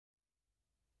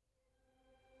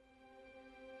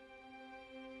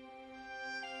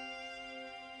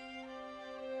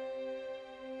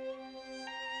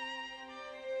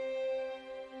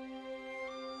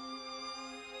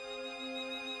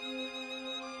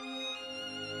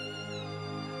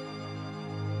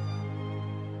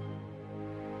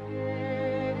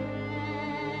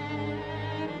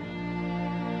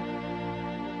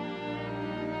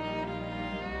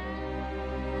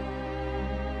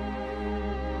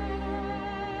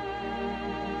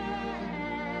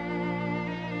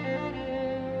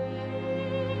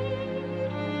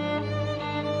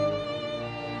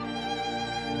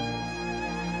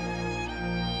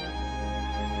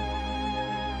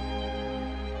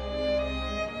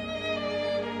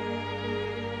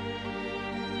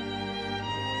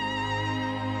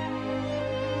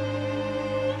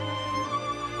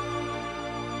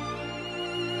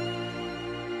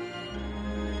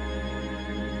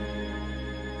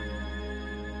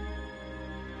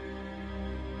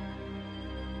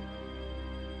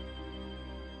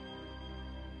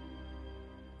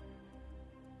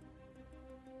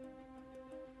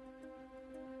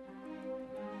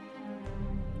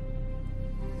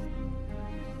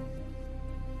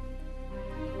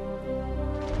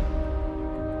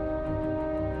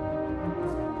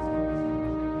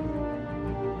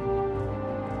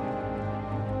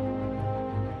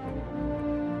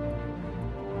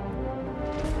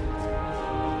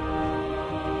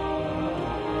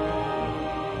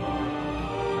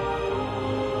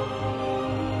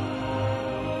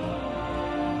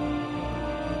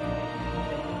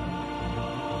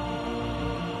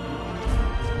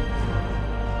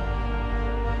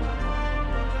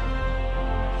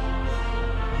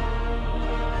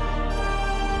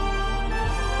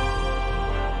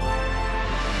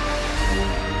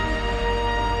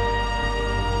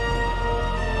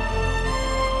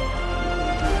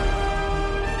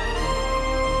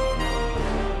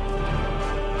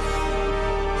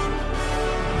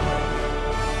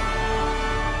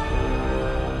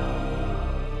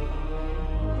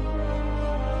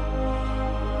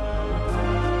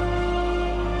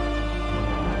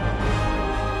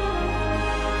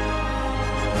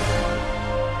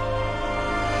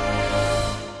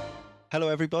Hello,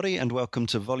 everybody, and welcome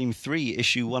to Volume 3,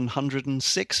 Issue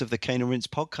 106 of the Cane and Rinse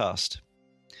podcast.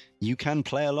 You can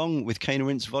play along with Cane and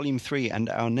Rinse Volume 3, and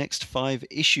our next 5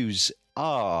 issues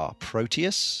are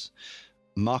Proteus,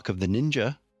 Mark of the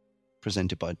Ninja,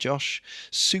 presented by Josh,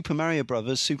 Super Mario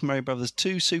Bros., Super Mario Bros.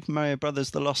 2, Super Mario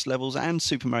Bros. The Lost Levels, and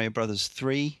Super Mario Bros.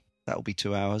 3. That will be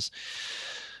 2 hours.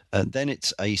 Then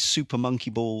it's a Super Monkey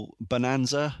Ball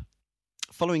Bonanza.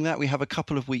 Following that, we have a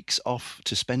couple of weeks off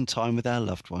to spend time with our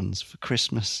loved ones for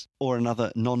Christmas or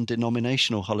another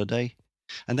non-denominational holiday.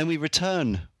 And then we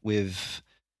return with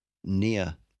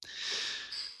Nier.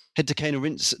 Head to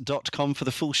caneandrinse.com for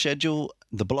the full schedule,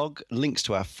 the blog, links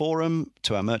to our forum,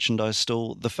 to our merchandise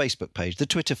stall, the Facebook page, the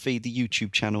Twitter feed, the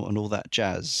YouTube channel, and all that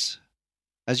jazz.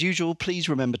 As usual, please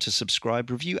remember to subscribe,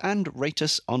 review, and rate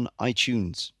us on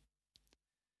iTunes.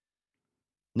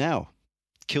 Now,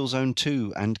 Killzone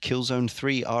 2 and Killzone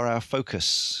 3 are our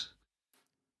focus.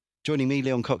 Joining me,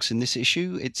 Leon Cox, in this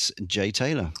issue, it's Jay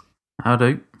Taylor.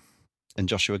 Howdy. And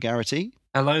Joshua Garrity.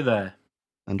 Hello there.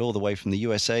 And all the way from the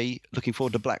USA, looking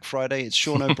forward to Black Friday, it's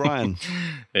Sean O'Brien.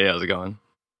 Hey, how's it going?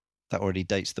 That already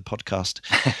dates the podcast.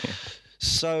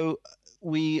 So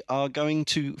we are going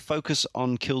to focus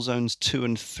on Killzones 2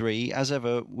 and 3. As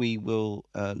ever, we will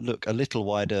look a little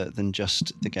wider than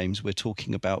just the games we're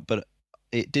talking about, but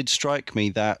it did strike me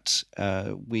that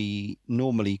we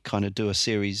normally kind of do a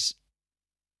series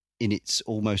in its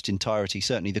almost entirety,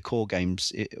 certainly the core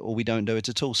games, or we don't do it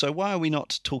at all. So why are we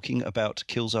not talking about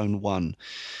Killzone 1?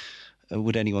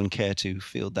 Would anyone care to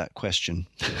field that question?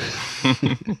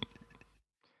 It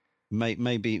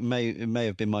may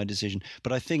have been my decision.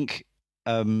 But I think,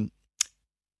 put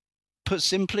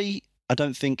simply, I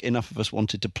don't think enough of us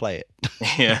wanted to play it.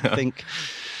 Yeah. I think,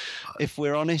 if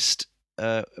we're honest,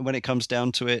 when it comes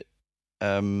down to it,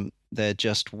 there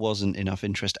just wasn't enough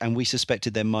interest, and we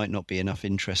suspected there might not be enough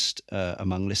interest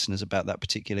among listeners about that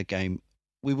particular game.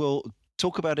 We will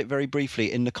talk about it very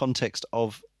briefly in the context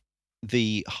of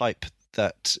the hype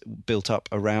that built up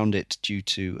around it due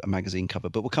to a magazine cover,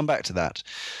 but we'll come back to that.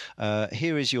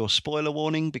 Here is your spoiler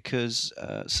warning, because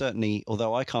certainly,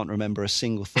 although I can't remember a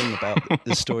single thing about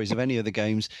the stories of any of the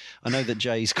games, I know that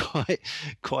Jay's quite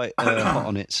hot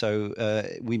on it, so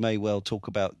we may well talk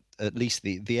about at least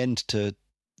the end to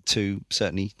 2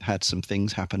 certainly had some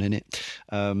things happen in it.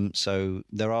 So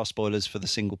there are spoilers for the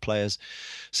single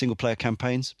player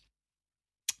campaigns.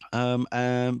 But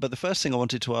the first thing I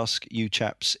wanted to ask you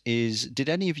chaps is, did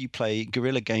any of you play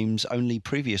Guerrilla Games' only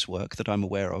previous work that I'm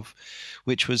aware of,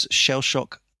 which was Shell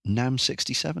Shock NAM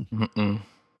 67? Mm-mm.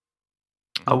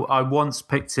 I once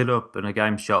picked it up in a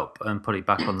game shop and put it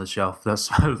back on the shelf. That's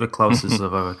the closest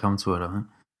I've ever come to it, I think.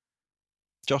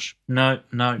 Josh? No.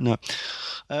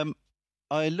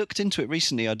 I looked into it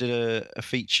recently. I did a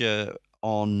feature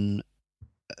on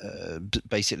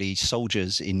basically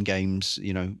soldiers in games,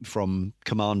 from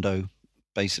Commando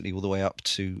basically all the way up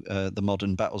to the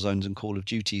modern Battlezones and Call of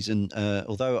Duties. And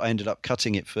although I ended up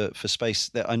cutting it for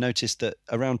space, I noticed that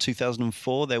around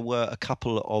 2004 there were a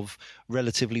couple of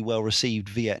relatively well-received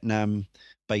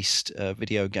Vietnam-based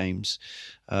video games.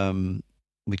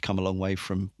 We'd come a long way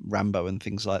from Rambo and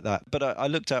things like that. But I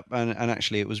looked up, and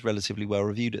actually it was relatively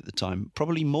well-reviewed at the time,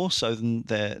 probably more so than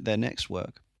their next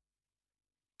work.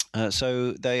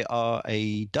 So they are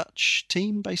a Dutch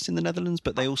team based in the Netherlands,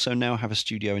 but they also now have a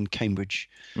studio in Cambridge.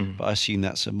 Mm. But I assume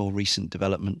that's a more recent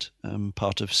development,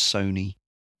 part of Sony.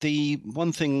 The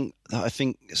one thing that I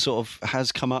think sort of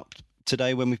has come up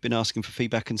today when we've been asking for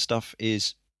feedback and stuff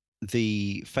is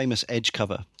the famous Edge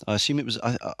cover. I assume it was,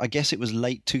 I guess it was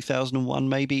late 2001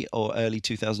 maybe, or early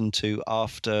 2002,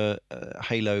 after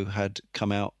Halo had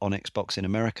come out on Xbox in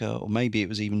America, or maybe it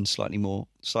was even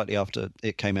slightly after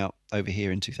it came out over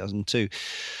here in 2002.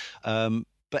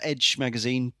 But Edge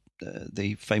magazine,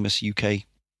 the famous UK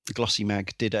glossy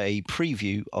mag, did a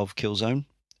preview of Killzone,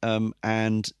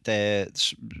 and their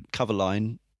cover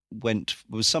line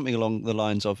was something along the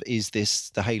lines of, is this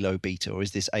the Halo beta, or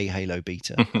is this a Halo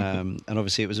beta? And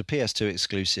obviously it was a PS2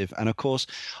 exclusive, and of course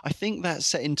I think that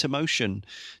set into motion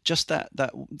just that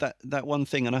one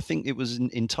thing. And I think it was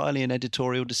entirely an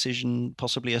editorial decision,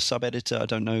 possibly a sub-editor. I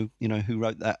don't know who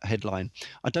wrote that headline.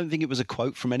 I don't think it was a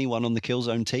quote from anyone on the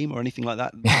Killzone team or anything like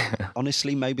that.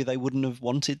 Honestly, maybe they wouldn't have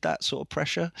wanted that sort of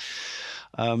pressure.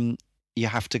 You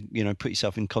have to, put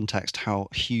yourself in context how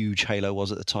huge Halo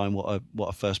was at the time, what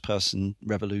a first-person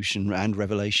revolution and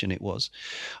revelation it was.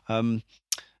 And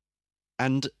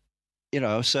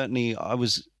certainly I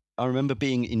was I remember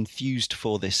being enthused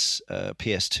for this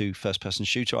PS2 first-person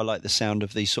shooter. I like the sound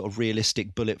of these sort of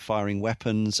realistic bullet-firing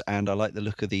weapons, and I like the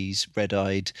look of these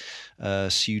red-eyed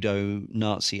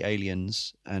pseudo-Nazi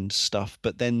aliens and stuff.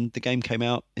 But then the game came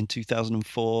out in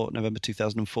 2004, November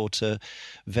 2004, to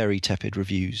very tepid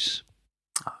reviews.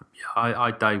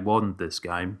 I day one this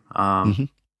game, Mm-hmm.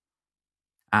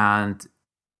 and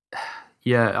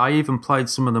yeah, I even played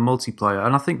some of the multiplayer,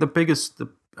 and I think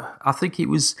I think it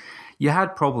was, you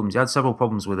had problems. You had several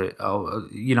problems with it.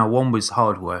 One was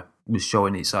hardware was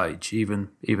showing its age, even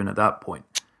at that point.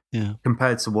 Yeah.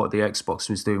 Compared to what the Xbox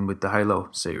was doing with the Halo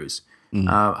series,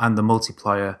 Mm. and the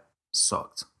multiplayer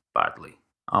sucked badly.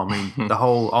 I mean, the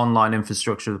whole online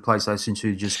infrastructure of the PlayStation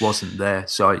 2 just wasn't there.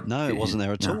 So No, it wasn't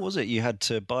there at all, was it? You had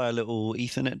to buy a little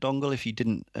Ethernet dongle if you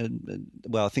didn't.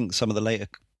 Well, I think some of the later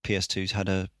PS2s had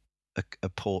a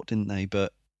port, didn't they?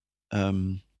 But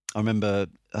I remember,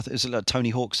 I think it was like Tony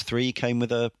Hawk's 3 came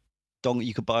with a dongle.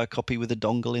 You could buy a copy with a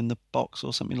dongle in the box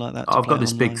or something like that. I've got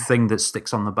this big thing that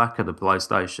sticks on the back of the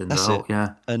PlayStation. That's it.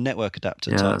 Yeah, a network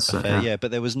adapter type affair. Yeah,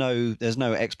 but there's no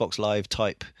Xbox Live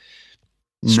type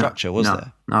structure, was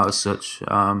there? No, as such.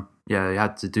 You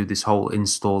had to do this whole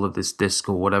install of this disc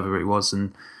or whatever it was,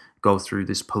 and go through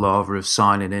this palaver of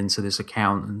signing into this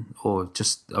account, or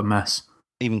just a mess.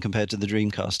 Even compared to the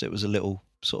Dreamcast, it was a little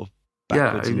sort of.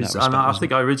 Yeah, it was, and I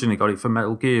think I originally got it for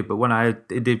Metal Gear, but when I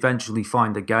did eventually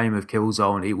find a game of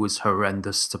Killzone, it was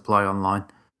horrendous to play online.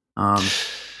 Yeah.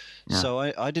 So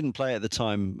I didn't play at the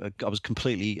time. I was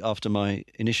completely, after my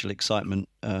initial excitement,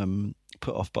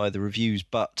 put off by the reviews.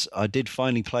 But I did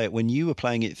finally play it when you were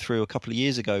playing it through a couple of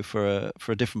years ago for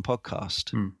a different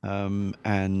podcast.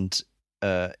 And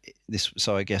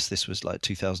so I guess this was like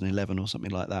 2011 or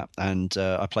something like that. And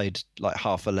I played like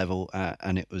half a level,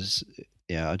 and it was.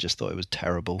 Yeah, I just thought it was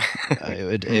terrible.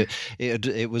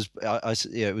 It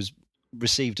was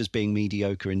received as being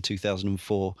mediocre in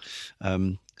 2004.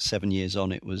 7 years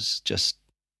on, it was just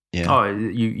Oh,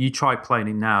 you try playing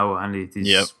it now, and it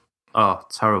is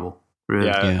terrible. Really.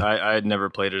 Yeah. I had never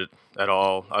played it at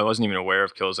all. I wasn't even aware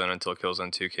of Killzone until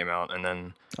Killzone 2 came out, and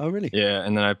then really? Yeah,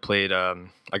 and then I played. I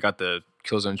got the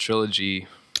Killzone trilogy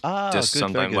disc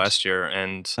sometime last year,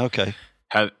 and okay.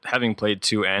 Having played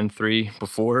 2 and 3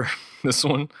 before this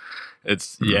one,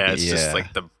 it's just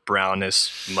like the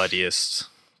brownest, muddiest.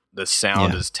 The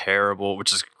sound is terrible,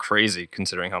 which is crazy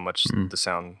considering how much the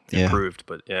sound improved.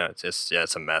 But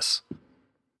it's a mess.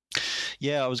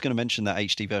 Yeah, I was going to mention that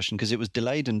HD version because it was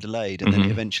delayed, and then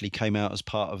it eventually came out as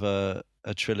part of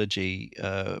a trilogy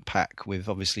pack with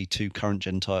obviously 2 current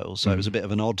gen titles. So it was a bit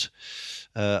of an odd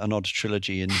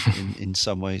trilogy in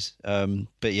some ways.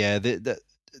 But yeah,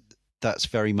 that's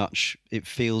very much, it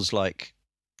feels like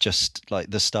just like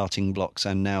the starting blocks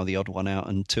and now the odd one out,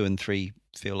 and 2 and 3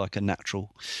 feel like a natural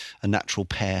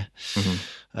pair.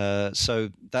 So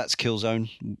that's Killzone.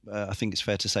 I think it's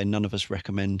fair to say none of us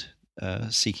recommend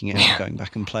seeking it out, going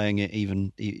back and playing it.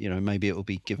 Even maybe it will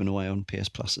be given away on PS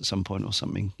Plus at some point or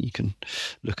something. You can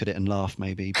look at it and laugh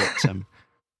maybe, but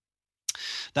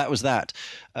that was that.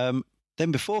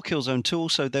 Then before Killzone 2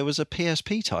 also there was a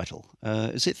PSP title.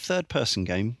 Is it third person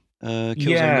game?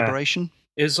 Killzone Liberation?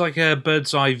 It's like a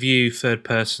bird's eye view third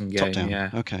person game. Top down. Yeah.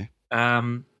 Okay.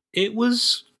 It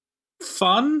was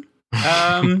fun.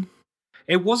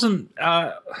 It wasn't.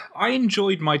 I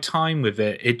enjoyed my time with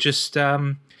it. It just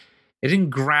it didn't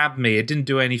grab me. It didn't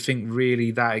do anything really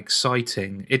that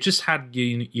exciting. It just had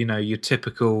your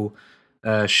typical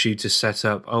shooter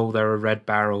setup. Oh, there are red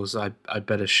barrels. I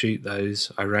better shoot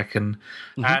those, I reckon.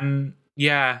 And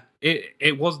yeah,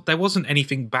 there wasn't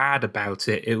anything bad about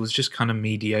it. It was just kind of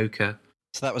mediocre.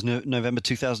 So that was November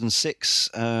 2006,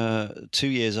 2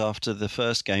 years after the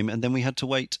first game, and then we had to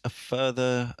wait a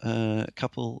further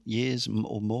couple years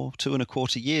or more,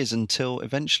 2.25 years, until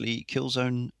eventually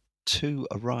Killzone 2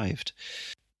 arrived.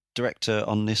 Director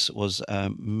on this was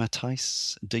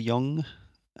Matthijs de Jong,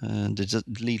 and the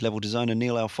lead level designer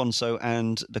Neil Alfonso,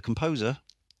 and the composer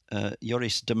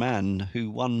Joris de Man, who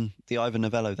won the Ivor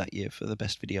Novello that year for the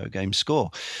best video game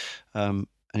score.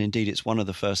 And indeed, it's one of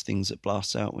the first things that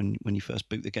blasts out when you first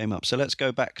boot the game up. So let's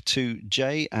go back to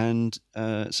Jay. And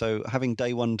so having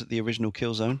day one to the original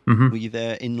Killzone, were you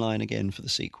there in line again for the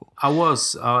sequel? I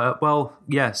was. Well,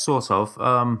 yeah, sort of.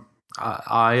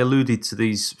 I alluded to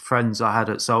these friends I had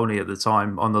at Sony at the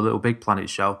time on the Little Big Planet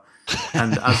show.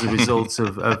 And as a result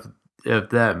of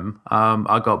them,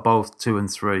 I got both 2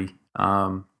 and 3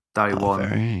 day one.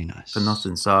 Very nice. For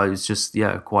nothing. So it was just,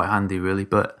 quite handy, really.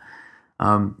 But...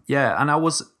 and I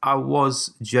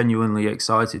was genuinely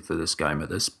excited for this game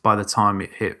by the time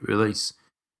it hit release,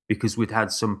 because we'd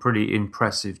had some pretty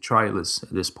impressive trailers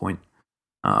at this point.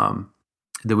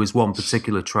 there was one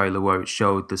particular trailer where it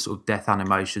showed the sort of death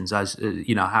animations as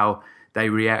how they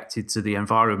reacted to the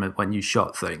environment when you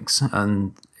shot things,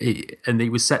 and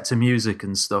it was set to music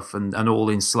and stuff, and all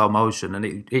in slow motion, and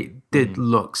it did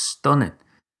look stunning.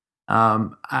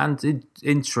 And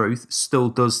in truth, still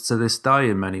does to this day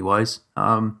in many ways.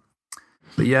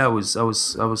 But yeah, I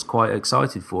was quite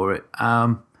excited for it.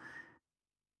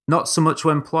 Not so much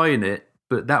when playing it,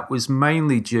 but that was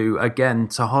mainly due again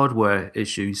to hardware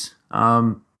issues.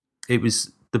 It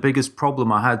was the biggest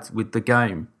problem I had with the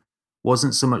game.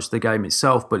 Wasn't so much the game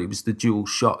itself, but it was the dual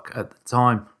shock at the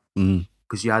time,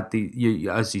 because you had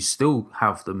as you still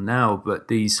have them now, but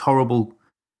these horrible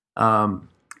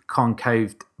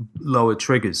concaved lower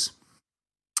triggers,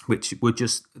 which were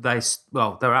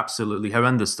they're absolutely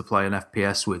horrendous to play an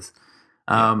FPS with.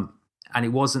 And it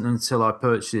wasn't until I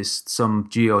purchased some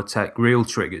Geotech real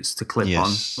triggers to clip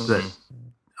on that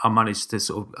I managed to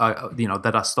sort of,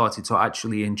 that I started to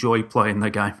actually enjoy playing the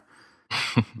game.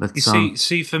 But,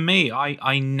 see, for me,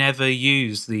 I never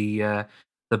use the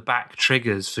back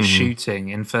triggers for shooting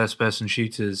in first-person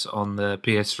shooters on the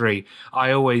PS3.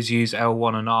 I always use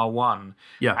L1 and R1.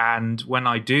 Yeah. And when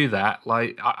I do that,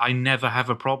 like I never have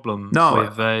a problem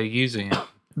with using it.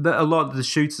 A lot of the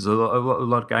shooters, a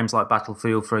lot of games like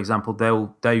Battlefield, for example,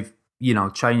 they've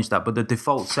changed that. But the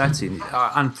default setting,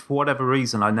 and for whatever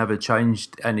reason, I never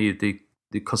changed any of the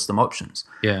custom options.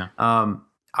 Yeah.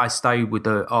 I stayed with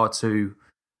the R2,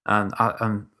 and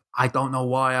I don't know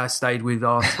why I stayed with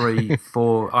R3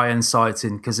 for iron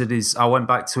sighting, because it is. I went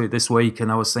back to it this week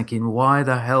and I was thinking, why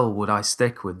the hell would I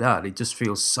stick with that? It just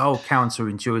feels so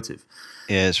counterintuitive.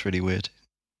 Yeah, it's really weird.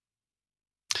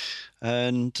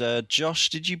 And Josh,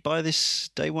 did you buy this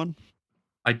day one?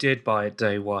 I did buy it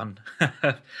day one,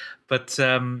 but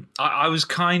I was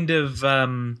kind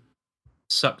of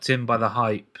sucked in by the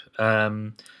hype,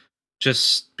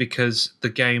 just because the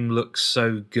game looks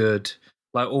so good.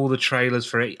 Like all the trailers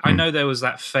for it. I know there was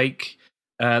that fake.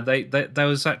 There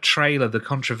was that trailer, the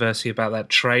controversy about that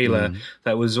trailer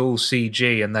that was all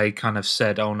CG, and they kind of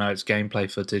said, "Oh no, it's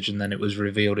gameplay footage," and then it was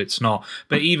revealed it's not.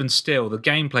 But even still, the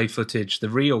gameplay footage, the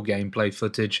real gameplay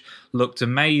footage, looked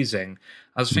amazing.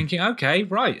 I was thinking, okay,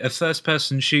 right, a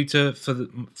first-person shooter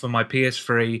for my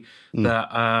PS3 that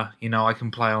I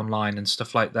can play online and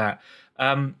stuff like that.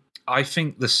 I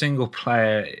think the single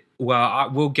player. Well,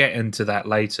 we'll get into that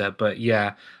later, but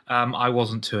yeah, I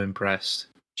wasn't too impressed.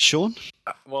 Sean?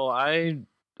 Well, I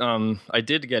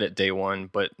did get it day one,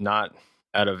 but not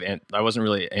out of. I wasn't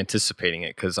really anticipating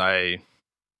it because I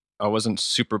wasn't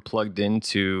super plugged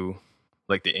into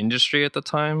like the industry at the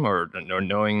time, or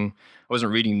knowing. I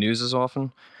wasn't reading news as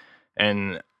often,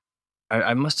 and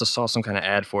I must have saw some kind of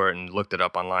ad for it and looked it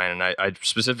up online. And I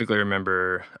specifically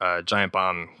remember Giant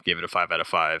Bomb gave it a 5 out of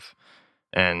 5.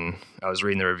 And I was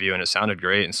reading the review and it sounded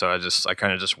great. And so I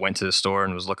kind of just went to the store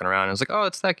and was looking around. And I was like, oh,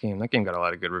 it's that game. That game got a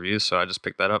lot of good reviews. So I just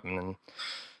picked that up. And then,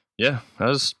 yeah, I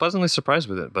was pleasantly surprised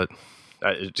with it. But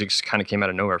it just kind of came out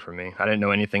of nowhere for me. I didn't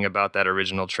know anything about that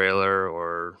original trailer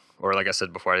or like I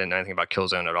said before, I didn't know anything about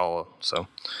Killzone at all. So,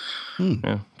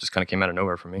 yeah, just kind of came out of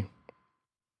nowhere for me.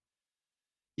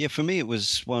 Yeah, for me, it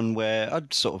was one where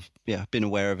I'd sort of been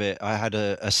aware of it. I had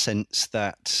a sense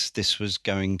that this was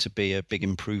going to be a big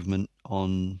improvement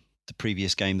on the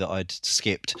previous game that I'd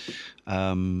skipped.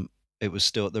 It was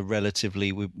still at the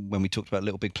relatively. When we talked about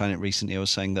Little Big Planet recently, I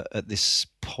was saying that at this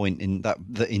point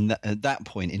at that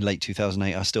point in late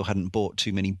 2008, I still hadn't bought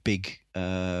too many big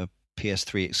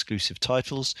PS3 exclusive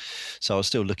titles, so I was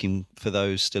still looking for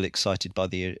those. Still excited by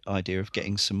the idea of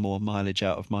getting some more mileage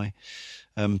out of my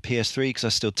PS3, because I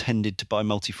still tended to buy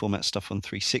multi-format stuff on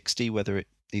 360, whether it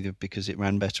either because it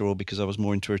ran better or because I was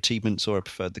more into achievements or I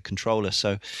preferred the controller.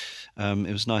 So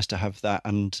it was nice to have that.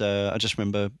 And I just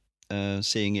remember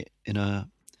seeing it in a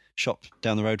shop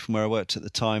down the road from where I worked at the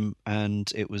time,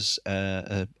 and it was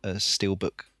a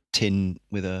steelbook tin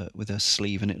with a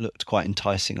sleeve, and it looked quite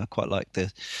enticing. I quite liked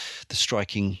the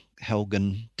striking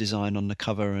Helgen design on the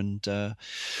cover, and I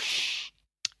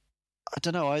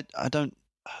don't know. I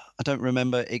don't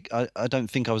remember. I don't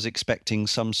think I was expecting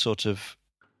some sort of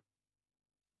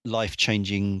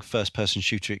life-changing first-person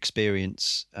shooter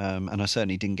experience, and I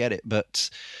certainly didn't get it.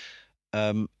 But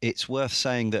it's worth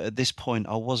saying that at this point,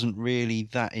 I wasn't really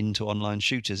that into online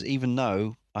shooters, even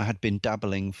though I had been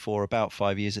dabbling for about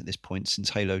 5 years at this point, since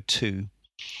Halo 2,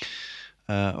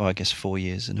 or I guess 4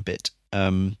 years and a bit.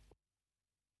 I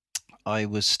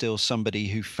was still somebody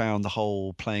who found the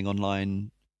whole playing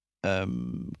online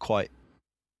quite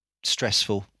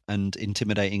stressful and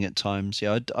intimidating at times.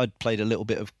 Yeah, I'd played a little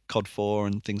bit of COD 4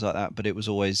 and things like that, but it was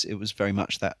very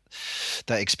much that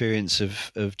experience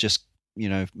of just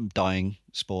dying,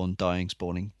 spawn, dying,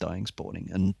 spawning, dying, spawning,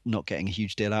 and not getting a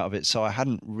huge deal out of it. So I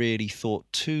hadn't really thought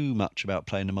too much about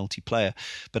playing a multiplayer,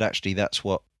 but actually that's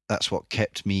what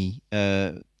kept me.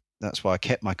 That's why I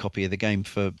kept my copy of the game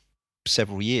for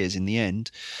several years in the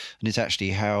end, and it's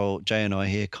actually how Jay and I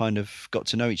here kind of got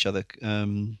to know each other.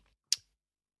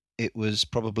 It was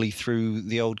probably through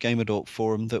the old Gamerdork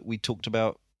forum that we talked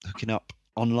about hooking up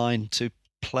online to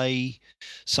play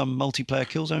some multiplayer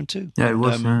Killzone 2. Yeah, it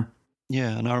was.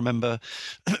 Yeah, and I remember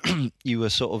you were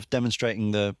sort of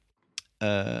demonstrating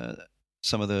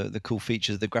some of the cool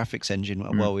features of the graphics engine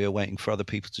while we were waiting for other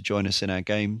people to join us in our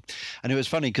game. And it was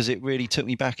funny because it really took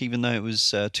me back, even though it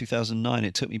was 2009,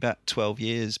 it took me back 12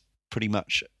 years pretty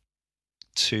much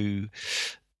to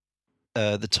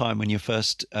the time when you're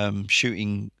first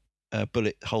shooting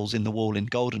bullet holes in the wall in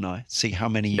GoldenEye. See how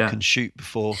many you can shoot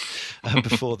before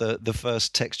the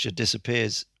first texture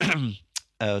disappears.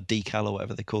 Decal or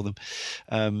whatever they call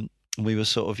them. We were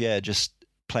sort of just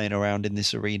playing around in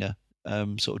this arena,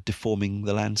 sort of deforming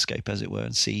the landscape as it were,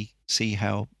 and see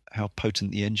how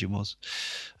potent the engine was.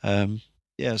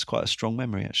 It's quite a strong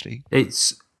memory actually.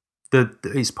 It's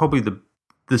probably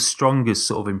the strongest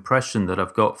sort of impression that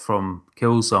I've got from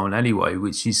Killzone anyway,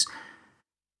 which is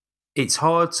it's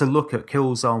hard to look at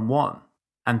Killzone 1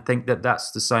 and think that that's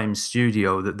the same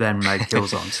studio that then made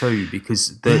Killzone 2,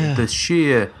 because the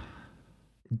sheer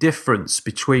difference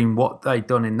between what they'd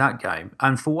done in that game,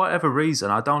 and for whatever reason,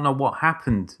 I don't know what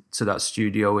happened to that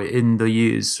studio in the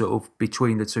years sort of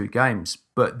between the two games,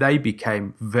 but they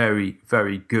became very,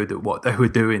 very good at what they were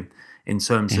doing in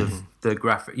terms of the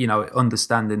graphic,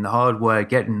 understanding the hardware,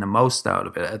 getting the most out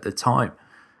of it at the time.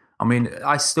 I mean,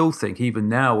 I still think even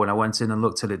now when I went in and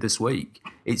looked at it this week,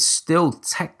 it's still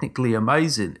technically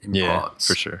amazing in parts.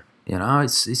 Yeah, for sure.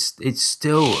 It's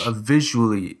still a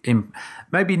visually,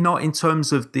 maybe not in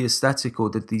terms of the aesthetic or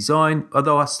the design,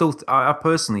 although I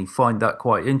personally find that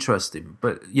quite interesting.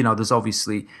 But there's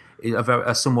obviously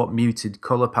a somewhat muted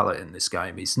color palette in this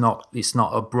game. It's not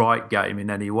a bright game in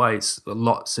any way. It's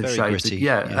lots of shades, gritty,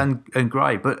 and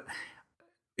grey, but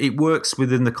it works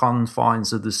within the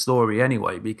confines of the story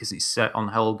anyway, because it's set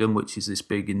on Helgen, which is this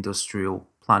big industrial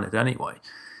planet anyway.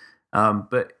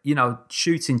 But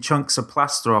shooting chunks of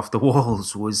plaster off the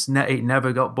walls it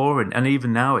never got boring, and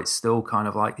even now it's still kind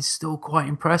of it's still quite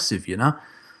impressive. I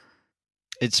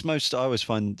always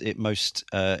find it most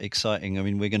exciting. I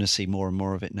mean, we're going to see more and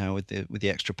more of it now with the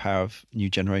extra power of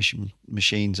new generation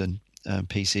machines and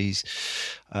PCs.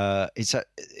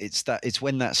 It's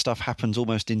when that stuff happens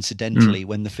almost incidentally,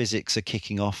 when the physics are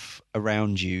kicking off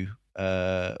around you.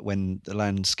 When the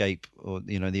landscape or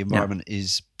the environment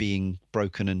is being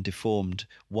broken and deformed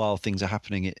while things are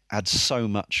happening, it adds so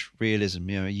much realism.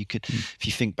 You could, if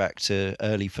you think back to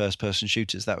early first-person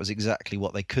shooters, that was exactly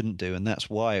what they couldn't do, and that's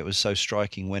why it was so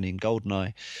striking when in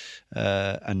GoldenEye,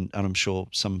 and I'm sure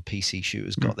some PC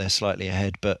shooters got there slightly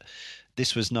ahead, but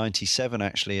this was 97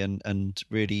 actually, and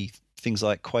really things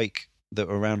like Quake that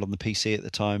were around on the PC at the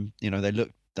time,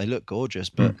 they look gorgeous,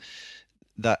 but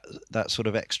that sort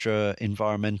of extra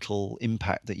environmental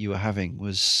impact that you were having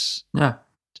was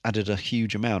added a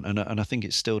huge amount, and I think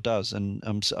it still does. And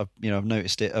I've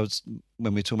noticed it.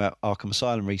 When we were talking about Arkham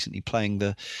Asylum recently, playing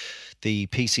the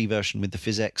PC version with the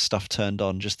PhysX stuff turned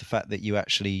on, just the fact that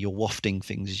you're wafting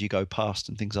things as you go past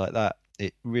and things like that.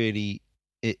 It really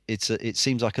it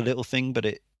seems like a little thing, but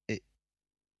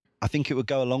I think it would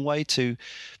go a long way to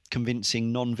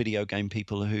convincing non-video game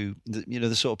people who,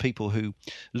 the sort of people who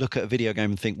look at a video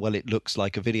game and think, well, it looks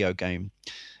like a video game.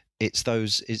 It's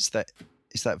that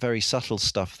very subtle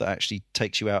stuff that actually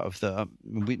takes you out of the.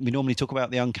 We normally talk about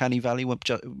the uncanny valley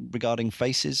regarding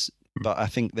faces, but I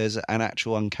think there's an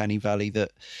actual uncanny valley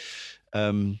that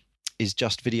is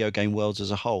just video game worlds as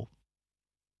a whole.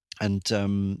 And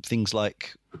things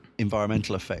like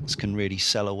environmental effects can really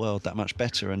sell a world that much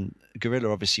better. And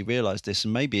Guerrilla obviously realized this,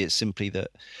 and maybe it's simply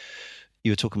that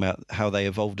you were talking about how they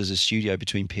evolved as a studio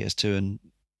between PS2 and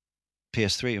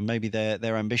PS3, and maybe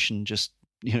their ambition just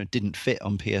didn't fit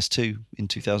on PS2 in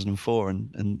 2004,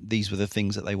 and these were the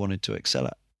things that they wanted to excel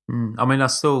at. I mean, I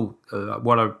still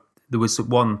there was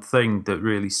one thing that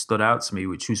really stood out to me,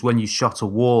 which was when you shot a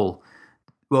wall.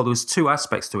 Well, there was two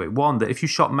aspects to it. One, that if you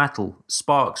shot metal,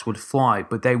 sparks would fly,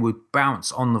 but they would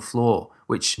bounce on the floor,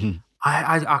 which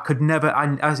I could never,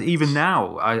 even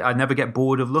now, I never get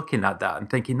bored of looking at that and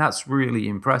thinking that's really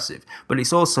impressive. But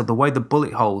it's also the way the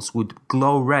bullet holes would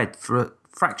glow red for a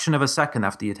fraction of a second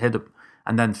after you'd hit them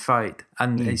and then fade.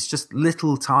 And it's just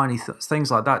little tiny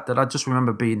things like that I just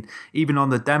remember being, even on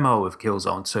the demo of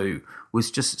Killzone 2,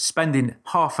 was just spending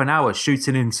half an hour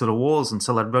shooting into the walls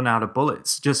until I'd run out of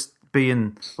bullets, just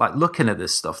being like looking at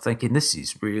this stuff, thinking this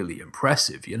is really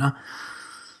impressive, you know.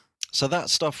 So that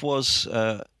stuff was,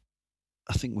 I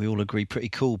think we all agree, pretty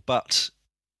cool, but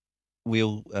we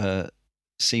all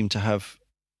seem to have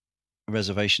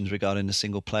reservations regarding the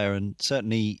single player, and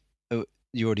certainly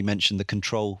you already mentioned the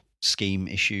control scheme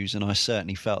issues, and I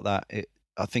certainly felt that.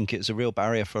 I think it's a real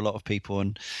barrier for a lot of people,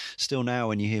 and still now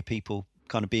when you hear people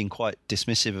kind of being quite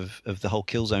dismissive of the whole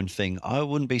Killzone thing, I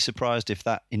wouldn't be surprised if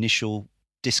that initial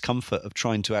discomfort of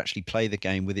trying to actually play the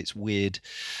game with its weird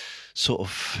sort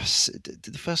of, did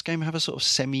the first game have a sort of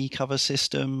semi-cover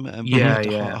system?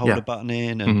 Hold a button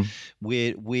in, and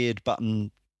weird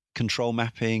button control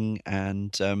mapping,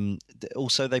 and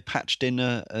also they patched in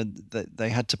they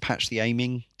had to patch the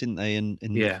aiming, didn't they,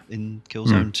 in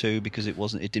Killzone 2, because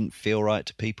it didn't feel right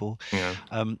to people.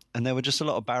 And there were just a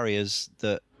lot of barriers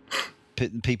that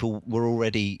people were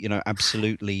already,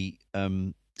 absolutely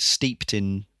steeped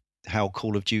in how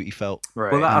Call of Duty felt.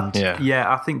 Right. Well,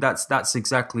 I think that's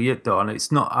exactly it, though. And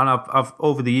it's not. And I've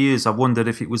over the years I've wondered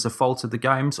if it was a fault of the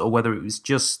games or whether it was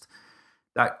just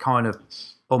that kind of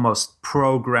almost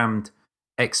programmed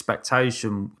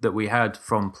expectation that we had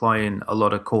from playing a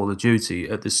lot of Call of Duty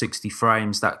at the 60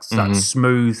 frames. That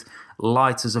smooth,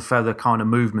 light as a feather kind of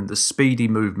movement, the speedy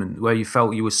movement where you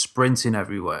felt you were sprinting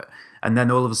everywhere. And then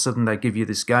all of a sudden they give you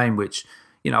this game which,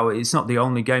 it's not the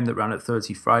only game that ran at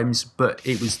 30 frames, but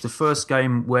it was the first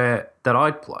game that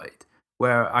I'd played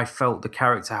where I felt the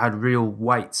character had real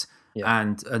weight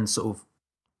and sort of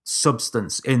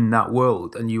substance in that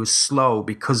world, and you were slow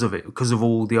because of it, because of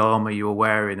all the armor you were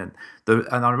wearing. And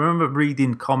I remember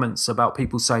reading comments about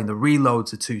people saying the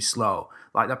reloads are too slow,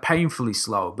 like they're painfully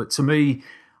slow. But to me,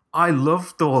 I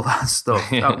loved all that stuff.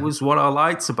 That was what I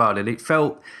liked about it. It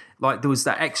felt like there was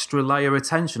that extra layer of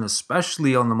tension,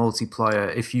 especially on the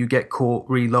multiplayer. If you get caught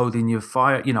reloading your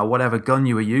fire, whatever gun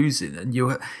you were using, and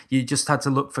you just had to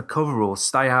look for cover or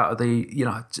stay out of the,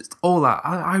 just all that.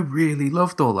 I really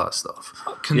loved all that stuff.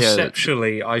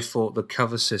 Conceptually, I thought the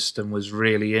cover system was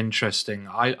really interesting.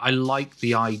 I like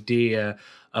the idea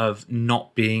of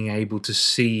not being able to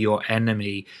see your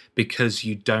enemy because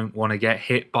you don't want to get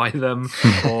hit by them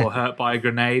or hurt by a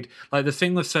grenade. Like the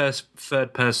thing with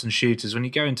third-person shooters, when you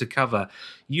go into cover,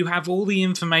 you have all the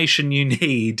information you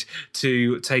need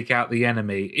to take out the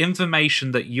enemy,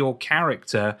 information that your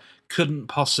character couldn't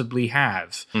possibly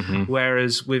have.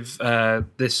 Whereas with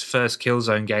this first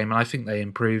Killzone game, and I think they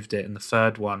improved it in the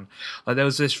third one, like there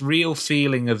was this real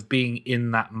feeling of being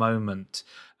in that moment.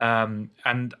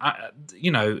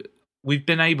 We've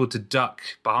been able to duck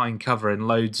behind cover in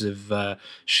loads of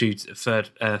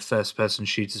first-person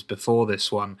shooters before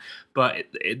this one, but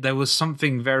there was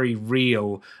something very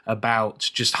real about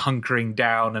just hunkering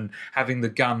down and having the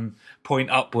gun point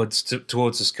upwards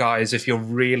towards the sky as if you're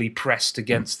really pressed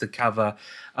against the cover.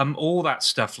 All that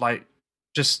stuff,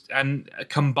 and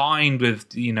combined with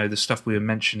the stuff we were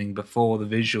mentioning before, the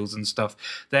visuals and stuff,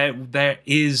 there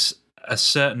is a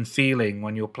certain feeling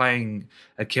when you're playing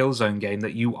a Killzone game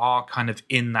that you are kind of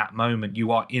in that moment,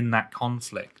 you are in that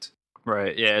conflict.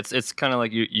 Right. Yeah. It's kind of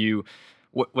like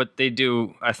what they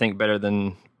do, I think, better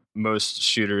than most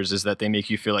shooters is that they make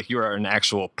you feel like you are an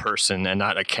actual person and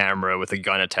not a camera with a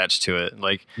gun attached to it.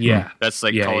 Like, that's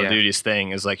like Call of Duty's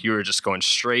thing, is like you were just going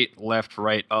straight left,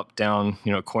 right, up, down,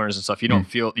 corners and stuff. You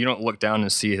don't look down and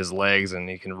see his legs, and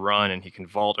he can run and he can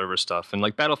vault over stuff. And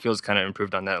like Battlefield's kind of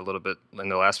improved on that a little bit in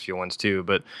the last few ones too,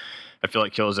 but I feel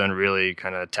like Killzone really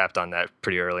kind of tapped on that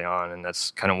pretty early on, and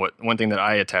that's kind of one thing that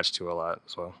I attach to a lot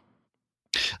as well.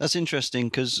 That's interesting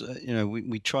because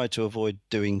we try to avoid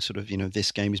doing sort of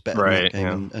this game is better than that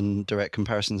game and direct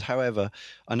comparisons. However,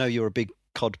 I know you're a big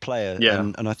COD player,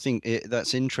 and I think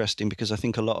that's interesting because I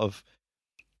think a lot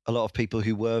of people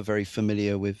who were very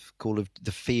familiar with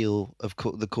the feel of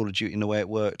the Call of Duty and the way it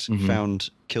worked found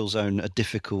Killzone a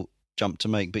difficult jump to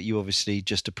make. But you obviously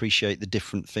just appreciate the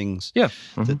different things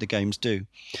that the games do.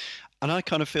 And I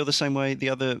kind of feel the same way. The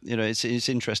other, it's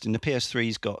interesting. The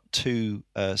PS3's got two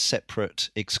separate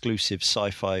exclusive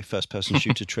sci-fi first-person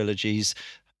shooter trilogies.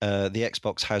 The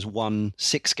Xbox has one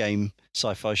 6-game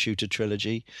sci-fi shooter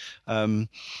trilogy.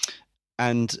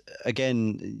 And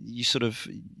again, you sort of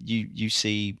you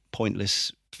see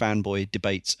pointless fanboy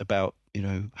debates about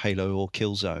Halo or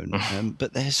Killzone,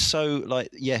 but they're so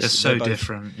they're so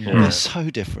different. They're so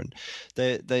different.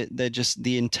 They're just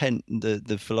the intent,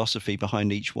 the philosophy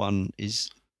behind each one is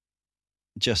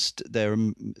just they're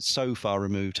so far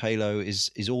removed. Halo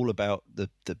is all about the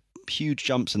huge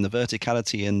jumps and the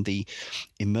verticality and the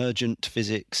emergent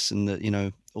physics and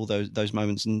the all those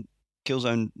moments, and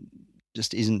Killzone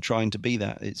just isn't trying to be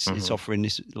that. It's offering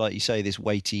this, like you say, this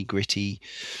weighty, gritty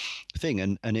thing,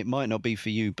 and it might not be for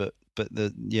you, but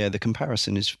the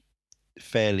comparison is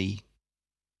fairly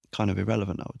kind of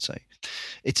irrelevant, I would say.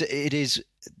 It is.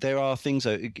 There are things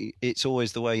that it's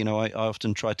always the way. I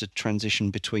often try to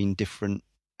transition between different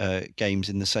games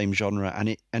in the same genre,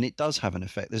 and it does have an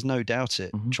effect. There's no doubt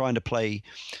it. Mm-hmm. Trying to play,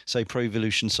 say, Pro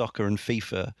Evolution Soccer and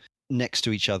FIFA next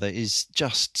to each other is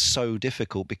just so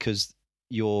difficult because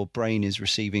your brain is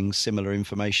receiving similar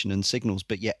information and signals,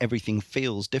 but yet everything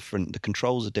feels different. The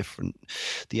controls are different.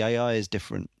 The AI is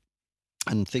different.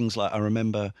 And things like, I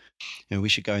remember, we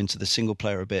should go into the single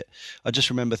player a bit. I just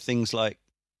remember things like,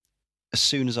 as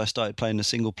soon as I started playing the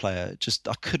single player,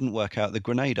 I couldn't work out the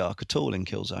grenade arc at all in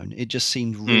Killzone. It just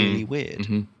seemed really weird.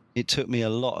 Mm-hmm. It took me a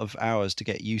lot of hours to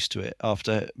get used to it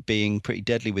after being pretty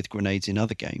deadly with grenades in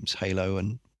other games, Halo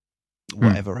and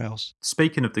whatever else.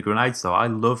 Speaking of the grenades, though, I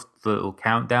loved the little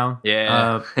countdown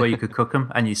where you could cook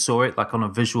them, and you saw it like on a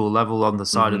visual level on the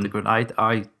side of the grenade.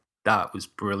 That was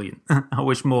brilliant. I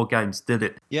wish more games did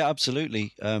it. Yeah,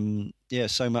 absolutely.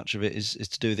 So much of it is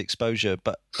to do with exposure.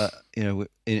 But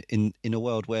in a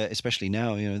world where, especially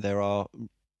now, there are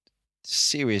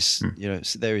serious,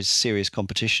 there is serious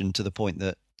competition to the point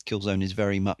that Killzone is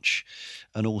very much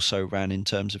an also ran in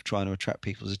terms of trying to attract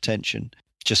people's attention.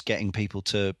 Just getting people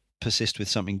to persist with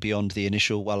something beyond the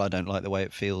initial, well, I don't like the way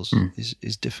it feels,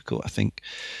 is difficult, I think.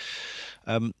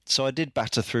 So I did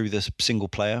batter through the single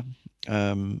player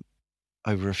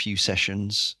over a few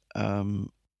sessions.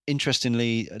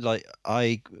 Interestingly,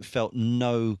 I felt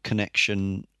no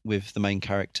connection with the main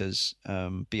characters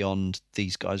beyond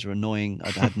these guys are annoying. I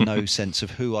had no sense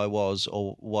of who I was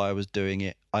or why I was doing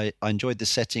it. I enjoyed the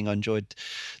setting. I enjoyed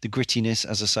the grittiness.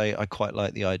 As I say, I quite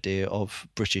like the idea of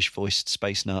British-voiced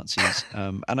space Nazis,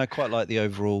 and I quite like the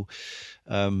overall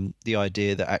the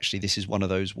idea that actually this is one of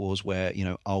those wars where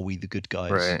are we the good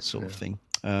guys sort of thing.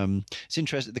 It's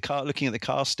interesting. Looking at the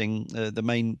casting, the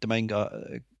main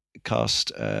guy,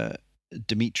 cast,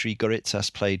 Dmitry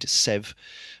Goritsas played Sev,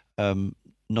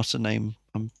 not a name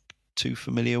I'm too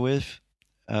familiar with,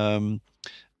 and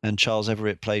Charles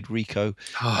Everett played Rico.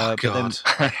 Oh God,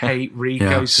 I hate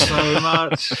Rico so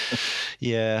much.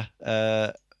 Yeah.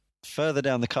 Further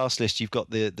down the cast list, you've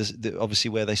got the obviously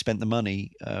where they spent the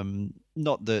money.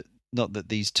 Not that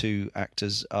these two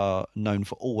actors are known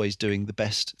for always doing the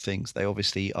best things. They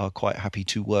obviously are quite happy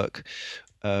to work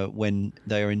when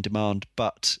they are in demand,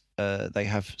 but they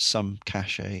have some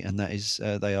cachet, and that is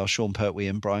they are Sean Pertwee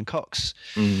and Brian Cox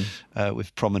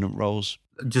with prominent roles.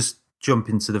 Just jump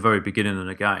into the very beginning of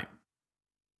the game.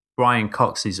 Brian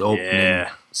Cox's opening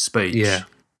speech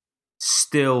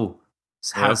still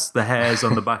has the hairs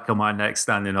on the back of my neck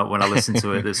standing up when I listened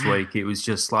to it this week. It was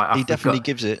just like he definitely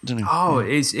gives it, doesn't he? Oh,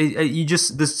 you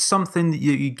just there's something that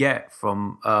you get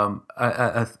from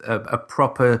a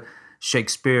proper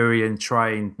Shakespearean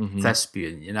trained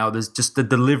thespian. There's just the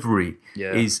delivery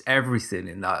is everything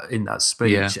in that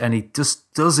speech, and he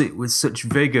just does it with such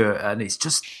vigor, and it's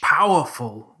just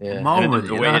powerful moment. And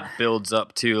the way it builds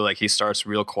up too, like he starts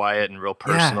real quiet and real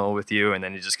personal with you, and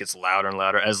then it just gets louder and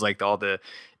louder as like all the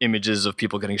images of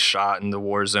people getting shot in the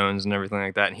war zones and everything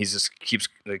like that, and he just keeps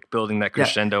like building that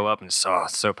crescendo up, and it's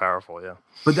so powerful.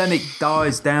 But then it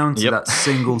dies down to that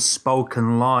single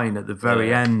spoken line at the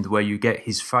very end where you get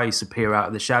his face appear out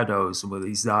of the shadows, and where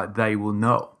he's like, "They will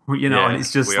know," and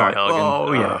it's just like,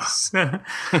 "Oh yes."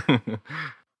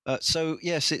 So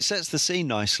yes, it sets the scene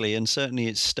nicely, and certainly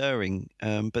it's stirring.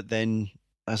 But then,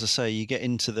 as I say, you get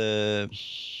into the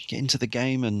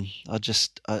game, and I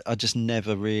just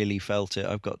never really felt it.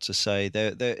 I've got to say,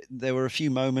 there were a few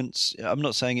moments. I'm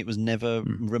not saying it was never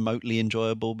remotely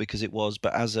enjoyable, because it was,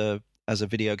 but as a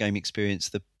video game experience,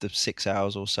 the 6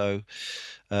 hours or so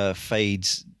long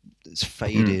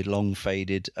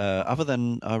faded. Other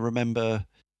than I remember,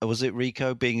 was it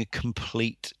Rico being a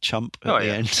complete chump at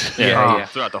the end?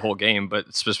 Throughout the whole game, but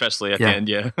especially at the end.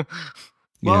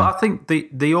 Well, I think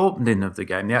the opening of the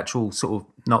game, the actual sort of,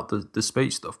 not the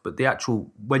speech stuff, but the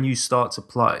actual, when you start to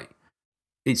play,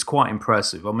 it's quite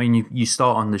impressive. I mean, you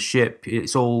start on the ship.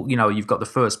 It's all, you've got the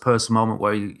first person moment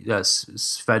where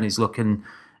Sven is looking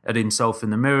at himself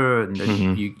in the mirror, and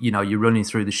then you're running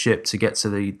through the ship to get to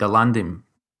the landing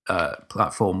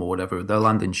platform or whatever, the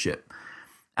landing ship.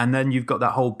 And then you've got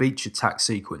that whole beach attack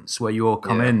sequence where you all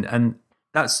come in, and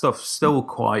that stuff's still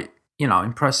quite,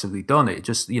 impressively done. It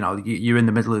just, you're in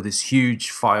the middle of this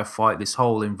huge firefight, this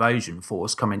whole invasion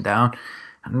force coming down,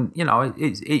 and it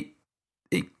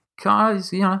kind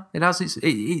of, it has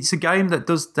it's a game that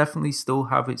does definitely still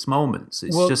have its moments.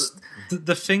 It's just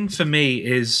the thing for me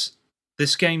is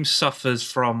this game suffers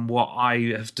from what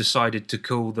I have decided to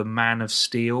call the Man of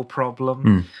Steel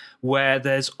problem, where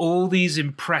there's all these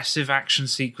impressive action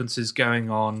sequences going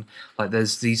on. Like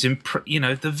there's these, the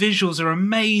visuals are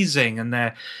amazing and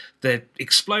they're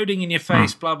exploding in your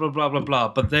face, blah, blah, blah, blah, blah.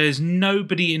 But there's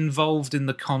nobody involved in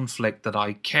the conflict that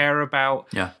I care about.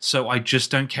 Yeah. So I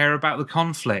just don't care about the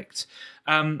conflict.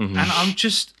 And I'm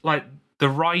just like the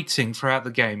writing throughout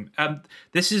the game.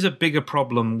 This is a bigger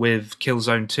problem with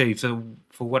Killzone 2.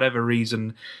 For whatever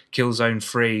reason, Killzone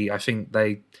 3, I think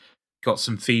they got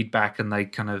some feedback and they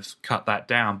kind of cut that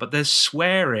down. But there's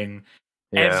swearing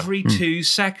every 2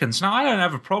 seconds. Now, I don't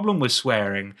have a problem with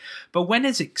swearing, but when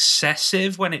it's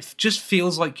excessive, when it just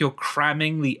feels like you're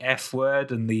cramming the F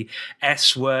word and the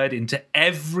S word into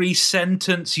every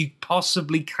sentence you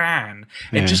possibly can,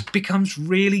 it just becomes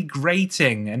really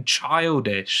grating and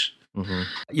childish.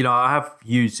 Mm-hmm. I have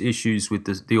used issues with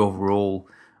the overall,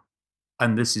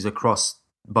 and this is across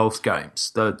both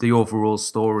games, the overall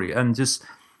story, and just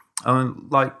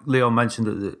like Leo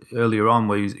mentioned earlier on,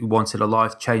 where he wanted a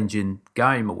life-changing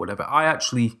game or whatever.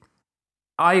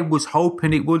 I was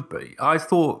hoping it would be. I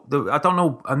thought that, I don't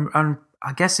know, and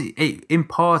I guess it in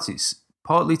part is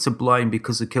partly to blame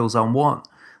because of Killzone 1.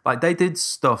 Like they did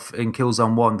stuff in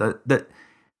Killzone 1 that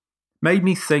made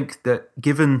me think that,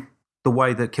 given the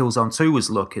way that Killzone 2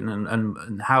 was looking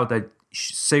and how they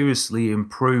seriously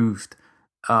improved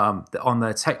on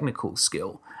their technical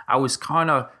skill, I was kind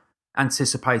of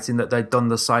anticipating that they'd done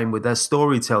the same with their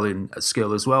storytelling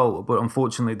skill as well, but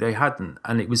unfortunately they hadn't.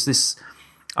 And it was this,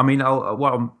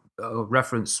 I'll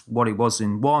reference what it was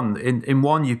in 1. In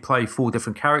 1 you play 4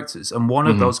 different characters, and one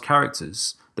of those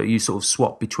characters that you sort of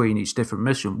swap between each different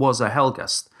mission was a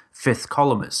Helghast 5th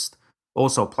columnist,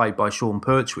 also played by Sean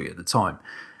Pertwee at the time.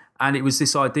 And it was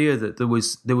this idea that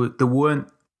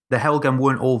the Helgham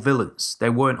weren't all villains, they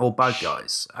weren't all bad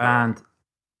guys. And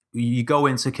you go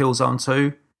into Killzone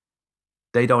 2,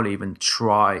 they don't even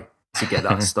try to get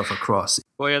that stuff across.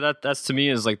 Well, yeah, that's to me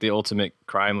is like the ultimate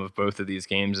crime of both of these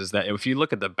games, is that if you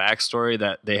look at the backstory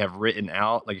that they have written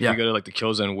out, like if you go to like the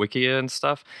Killzone wiki and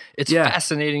stuff, it's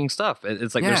fascinating stuff.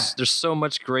 It's like there's so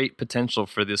much great potential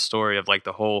for this story of like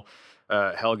the whole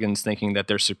Helgans thinking that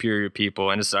they're superior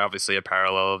people, and it's obviously a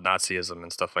parallel of Nazism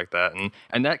and stuff like that,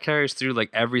 and that carries through like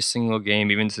every single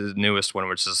game, even to the newest one,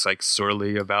 which is like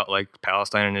sorely about like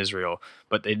Palestine and Israel,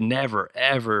 but they never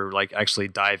ever like actually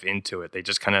dive into it. They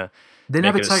just kind of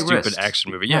never take stupid risks. Action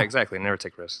movie. Yeah, exactly. They never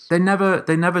take risks. They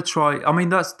never try. I mean,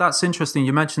 that's interesting.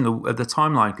 You mentioned the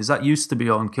timeline, because that used to be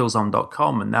on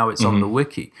Killzone.com and now it's on the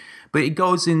wiki. But it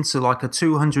goes into like a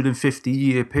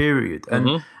 250-year period,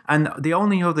 and the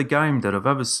only other game that I've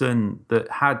ever seen that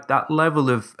had that level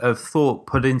of thought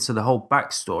put into the whole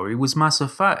backstory was Mass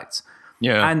Effect.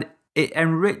 Yeah, and it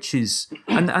enriches,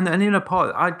 and in a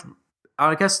part,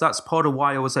 I guess that's part of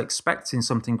why I was expecting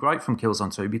something great from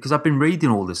Killzone 2, because I've been reading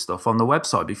all this stuff on the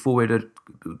website before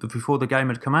the game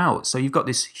had come out. So you've got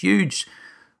this huge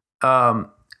sort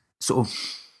of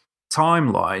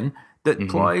timeline that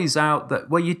plays out that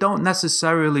where you don't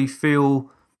necessarily feel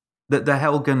that the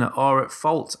Helgen are at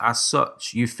fault as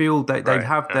such. You feel that they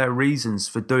have their reasons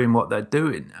for doing what they're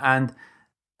doing. And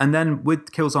then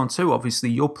with Killzone 2,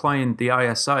 obviously, you're playing the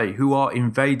ISA, who are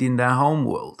invading their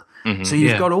homeworld. So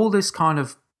you've got all this kind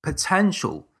of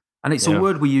potential. And it's a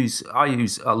word I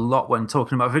use a lot when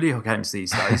talking about video games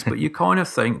these days, but you kind of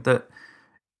think that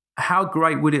how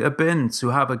great would it have been to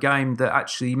have a game that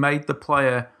actually made the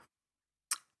player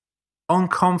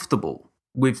uncomfortable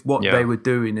with what they were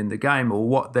doing in the game or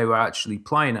what they were actually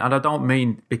playing. And I don't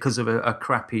mean because of a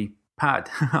crappy pad.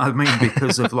 I mean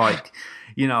because of like,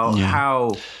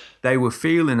 how they were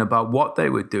feeling about what they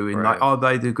were doing. Right. Like, are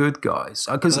they the good guys?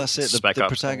 Because that's it. The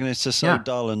protagonists are so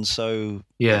dull and so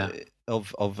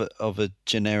of a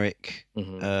generic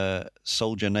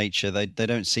soldier nature. They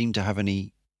don't seem to have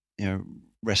any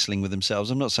wrestling with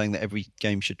themselves. I'm not saying that every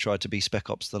game should try to be Spec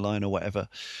Ops: The Line or whatever,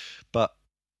 but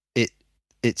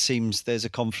it seems there's a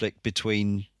conflict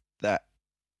between that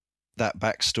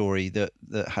backstory that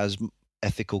has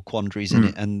ethical quandaries in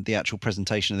it and the actual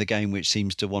presentation of the game, which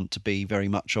seems to want to be very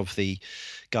much of the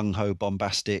gung-ho,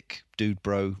 bombastic, dude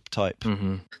bro type.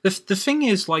 The thing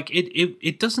is, like,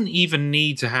 it doesn't even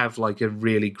need to have like a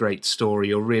really great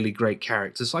story or really great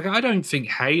characters. Like, I don't think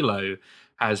Halo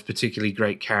has particularly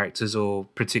great characters or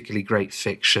particularly great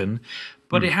fiction,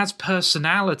 but it has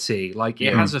personality. Like,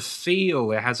 it has a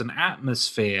feel, it has an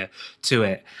atmosphere to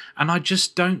it. And I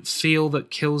just don't feel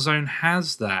that Killzone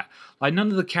has that. Like, none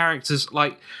of the characters,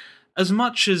 like, as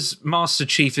much as Master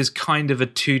Chief is kind of a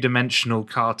two-dimensional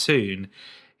cartoon,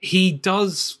 he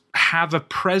does have a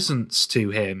presence to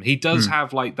him. He does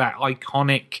have, like, that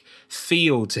iconic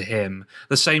feel to him.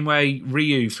 The same way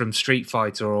Ryu from Street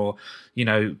Fighter or,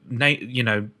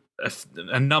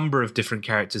 a number of different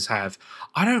characters have.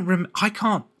 I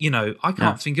can't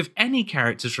think of any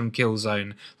characters from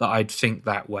Killzone that I'd think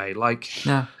that way. Like,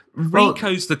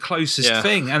 Rico's the closest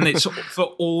thing, and it's for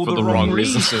all the wrong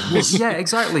reasons. Yeah,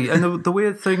 exactly. And the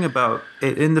weird thing about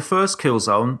it, in the first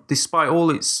Killzone, despite all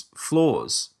its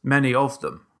flaws, many of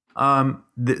them,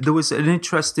 there was an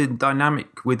interesting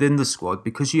dynamic within the squad,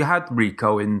 because you had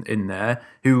Rico in there,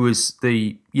 who was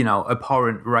the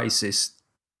abhorrent racist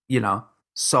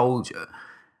soldier,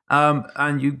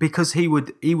 and because he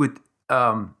would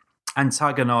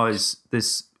antagonize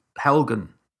this Helgen,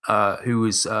 who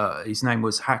was his name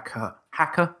was Hacker.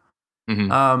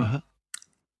 Mm-hmm.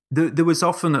 There was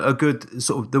often a good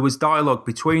there was dialogue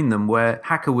between them where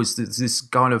Hacker was this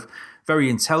kind of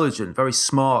very intelligent, very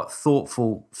smart,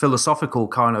 thoughtful, philosophical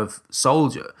kind of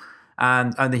soldier,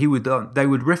 and they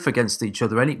would riff against each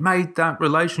other, and it made that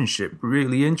relationship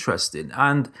really interesting.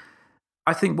 And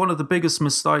I think one of the biggest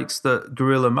mistakes that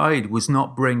Guerrilla made was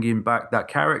not bringing back that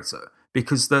character,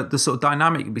 because the sort of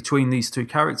dynamic between these two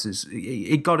characters,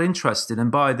 it got interesting,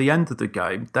 and by the end of the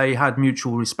game, they had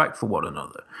mutual respect for one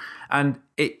another. And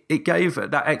it gave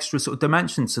that extra sort of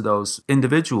dimension to those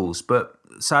individuals. But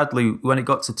sadly, when it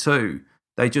got to 2,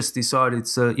 they just decided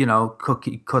to,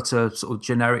 cookie cutter sort of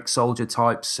generic soldier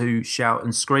types who shout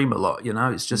and scream a lot.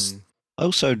 It's just...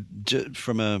 Also,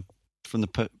 from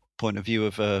the point of view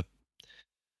of a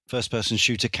first-person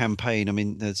shooter campaign, I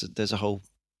mean, there's a whole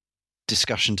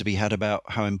discussion to be had about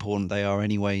how important they are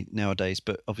anyway nowadays.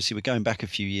 But obviously, we're going back a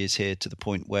few years here to the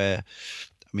point where,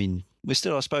 I mean, we're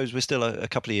still a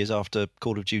couple of years after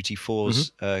Call of Duty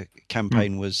 4's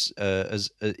campaign was as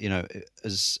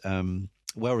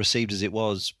well received as it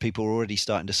was. People were already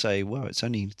starting to say, "Well, it's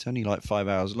only like 5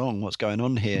 hours long. What's going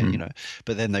on here?"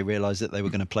 But then they realised that they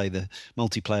were going to play the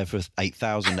multiplayer for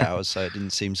 8,000 hours, so it didn't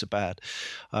seem so bad.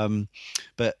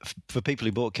 But for people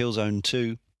who bought Killzone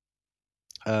 2,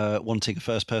 wanting a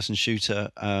first-person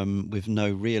shooter with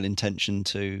no real intention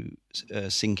to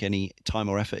sink any time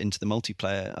or effort into the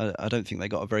multiplayer, I don't think they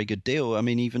got a very good deal. I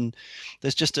mean, even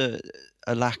there's just a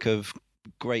lack of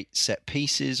great set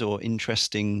pieces or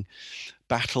interesting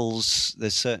battles.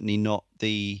 There's certainly not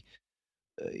the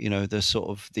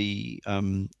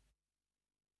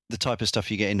the type of stuff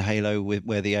you get in Halo,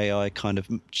 where the AI kind of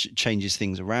changes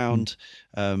things around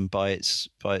by its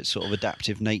sort of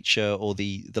adaptive nature, or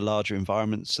the larger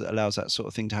environments that allows that sort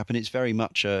of thing to happen. It's very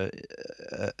much a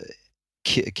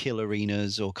kill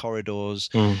arenas or corridors,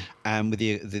 and with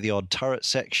the odd turret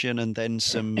section, and then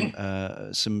some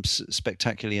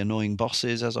spectacularly annoying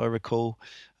bosses, as I recall.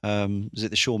 Was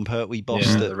it the Sean Pertwee boss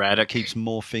that the Radek keeps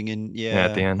morphing in?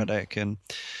 At the end, Radek, and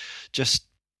just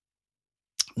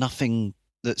nothing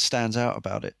that stands out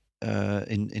about it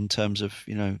in terms of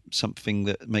something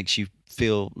that makes you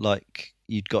feel like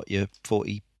you'd got your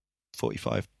 40,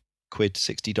 45 quid,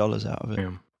 $60 out of it.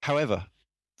 Yeah. However,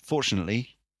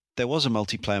 fortunately, there was a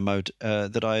multiplayer mode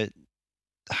that I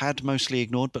had mostly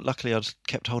ignored, but luckily I'd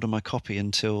kept hold of my copy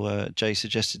until Jay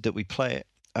suggested that we play it.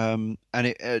 And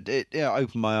it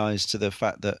opened my eyes to the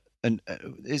fact that, and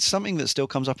it's something that still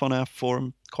comes up on our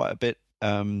forum quite a bit.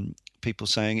 People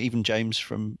saying, even James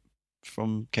from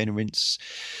Cane & Rinse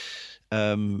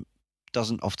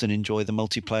doesn't often enjoy the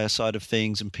multiplayer side of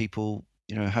things, and people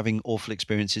having awful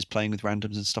experiences playing with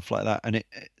randoms and stuff like that. And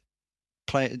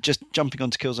just jumping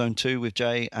onto Killzone 2 with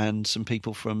Jay and some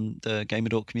people from the Game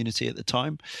Adult community at the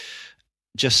time,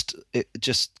 just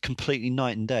completely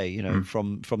night and day,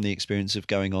 from the experience of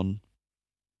going on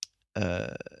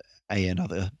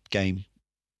another game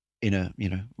in a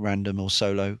random or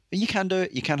solo. And you can do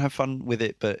it, you can have fun with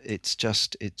it, but it's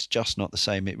just not the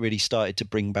same. It really started to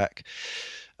bring back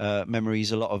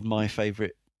memories. A lot of my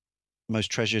favorite, most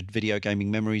treasured video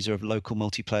gaming memories are of local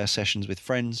multiplayer sessions with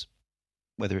friends,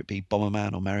 whether it be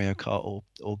Bomberman or Mario Kart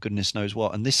or goodness knows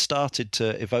what. And this started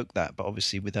to evoke that, but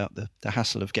obviously without the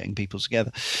hassle of getting people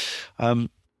together.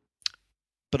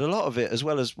 But a lot of it, as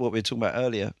well as what we were talking about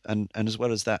earlier, and as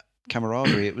well as that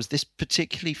camaraderie, it was this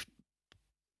particularly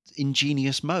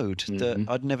ingenious mode that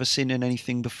I'd never seen in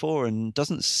anything before, and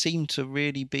doesn't seem to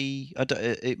really be. I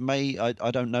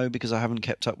don't know, because I haven't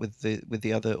kept up with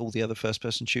all the other first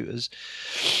person shooters.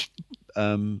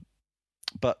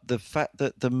 But the fact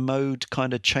that the mode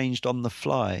kind of changed on the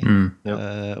fly.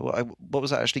 What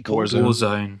was that actually called?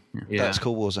 Warzone. Yeah, that's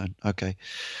called Warzone. Okay.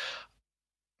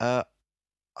 I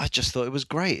just thought it was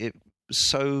great. It was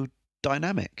so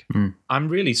dynamic. I'm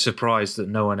really surprised that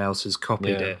no one else has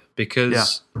copied it,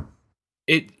 because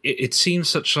it seems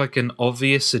such like an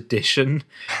obvious addition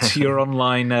to your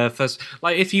online first.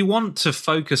 Like, if you want to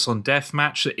focus on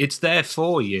deathmatch, it's there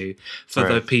for you for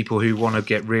the people who want to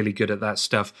get really good at that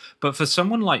stuff. But for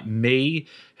someone like me,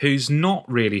 who's not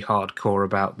really hardcore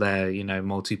about their,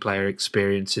 multiplayer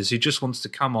experiences, who just wants to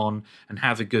come on and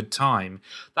have a good time,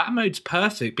 that mode's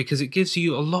perfect because it gives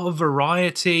you a lot of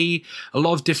variety, a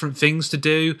lot of different things to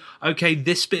do. Okay,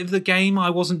 this bit of the game I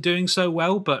wasn't doing so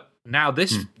well, but now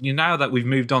now that we've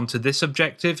moved on to this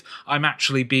objective, I'm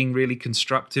actually being really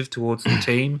constructive towards the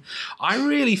team. I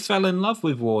really fell in love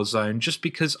with Warzone just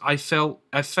because I felt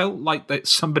like that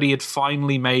somebody had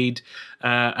finally made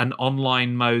an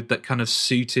online mode that kind of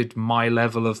suited my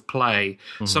level of play.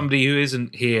 Somebody who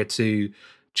isn't here to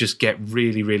just get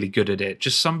really, really good at it.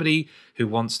 Just somebody who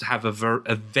wants to have a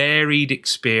varied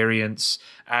experience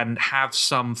and have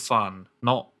some fun.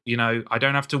 Not, I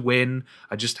don't have to win.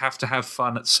 I just have to have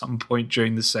fun at some point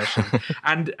during the session.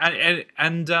 and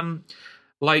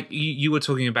like you were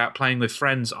talking about playing with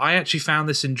friends, I actually found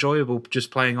this enjoyable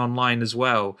just playing online as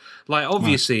well. Like,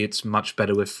 obviously it's much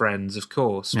better with friends, of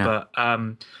course, but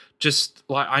just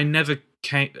like I never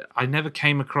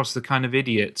came across the kind of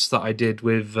idiots that I did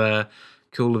with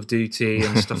Call of Duty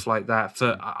and stuff like that.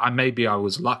 Maybe I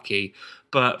was lucky,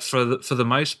 but for the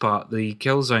most part, the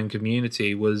Killzone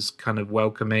community was kind of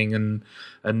welcoming and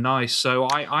nice. So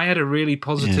I had a really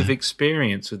positive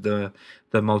experience with the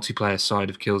multiplayer side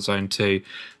of Killzone 2,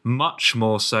 much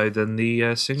more so than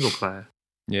the single player.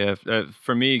 Yeah,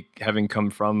 for me, having come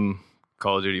from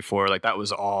Call of Duty 4, like that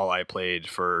was all I played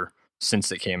for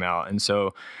since it came out, and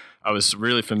so I was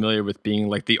really familiar with being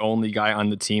like the only guy on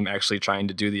the team actually trying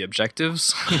to do the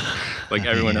objectives. Like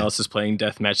everyone else is playing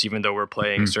deathmatch, even though we're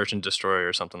playing search and destroy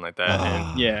or something like that.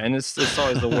 And it's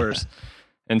always the worst.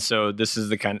 And so this is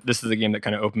the game that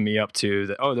kind of opened me up to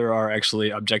that. Oh, there are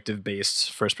actually objective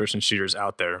based first person shooters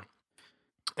out there,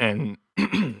 and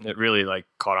it really like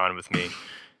caught on with me.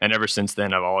 And ever since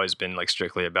then, I've always been like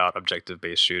strictly about objective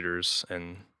based shooters.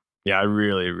 And yeah, I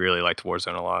really, really liked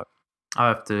Warzone a lot. I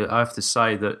have to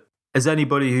say that, as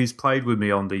anybody who's played with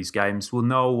me on these games will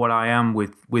know what I am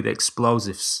with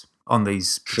explosives on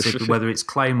these, particularly whether it's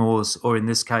claymores or in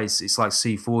this case it's like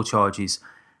C4 charges.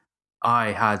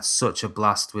 I had such a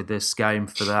blast with this game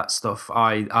for that stuff.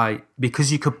 I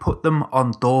because you could put them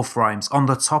on door frames, on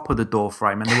the top of the door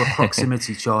frame, and there were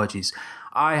proximity charges.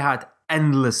 I had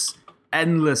endless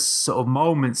sort of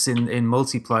moments in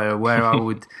multiplayer where I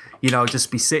would, just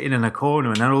be sitting in a corner,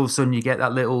 and then all of a sudden you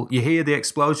hear the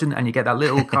explosion and you get that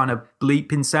little kind of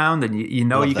bleeping sound, and you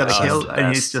know you got to kill,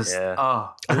 and it's just I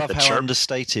love how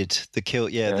understated the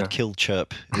kill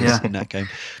chirp is in that game.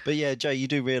 But yeah, Jay, you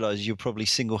do realise you're probably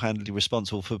single-handedly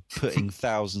responsible for putting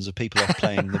thousands of people off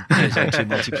playing the Killzone 2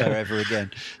 multiplayer ever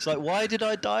again. It's like, why did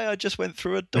I die? I just went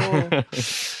through a door.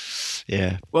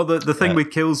 Yeah. Well, the thing with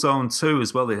Killzone 2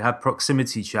 as well, it had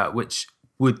proximity chat, which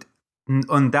would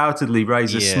undoubtedly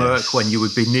raise a smirk when you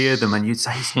would be near them, and you'd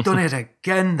say, "He's done it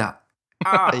again."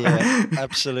 Yeah,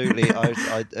 absolutely.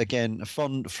 I again,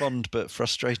 fond but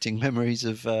frustrating memories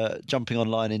of jumping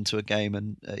online into a game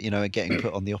and getting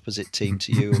put on the opposite team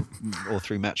to you, or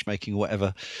through matchmaking or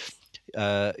whatever.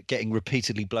 Getting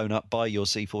repeatedly blown up by your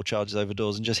C4 charges over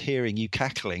doors, and just hearing you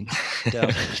cackling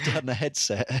down the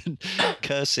headset and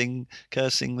cursing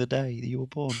the day that you were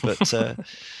born. But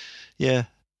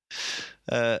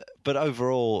but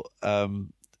overall,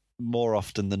 more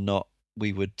often than not,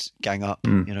 we would gang up,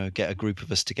 get a group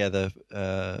of us together,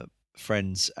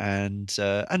 friends, and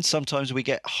sometimes we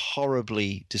get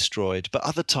horribly destroyed, but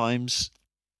other times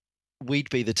we'd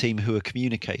be the team who are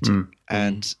communicating.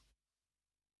 And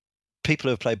people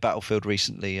who have played Battlefield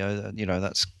recently,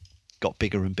 that's got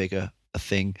bigger and bigger a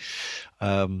thing.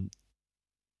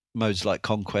 Modes like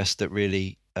Conquest that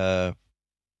really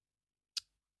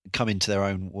come into their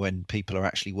own when people are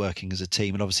actually working as a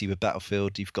team. And obviously with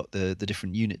Battlefield, you've got the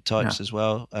different unit types as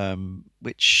well,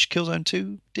 which Killzone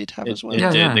 2 did have as well.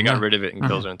 It did. They got rid of it in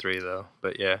Killzone 3 though,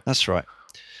 but yeah. That's right.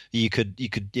 You could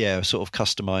sort of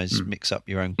customize, mix up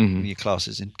your own your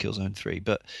classes in Killzone 3.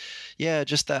 But yeah,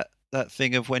 just that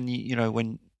thing of when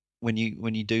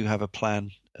you do have a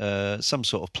plan, some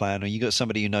sort of plan, or you got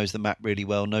somebody who knows the map really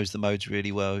well, knows the modes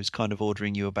really well, who's kind of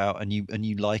ordering you about, and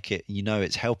you like it, and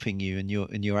it's helping you, and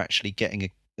you're actually getting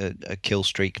a kill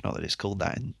streak. Not that it's called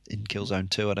that in Killzone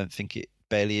 2. I don't think it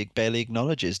barely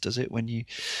acknowledges, does it? When you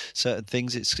certain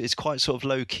things, it's quite sort of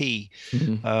low key.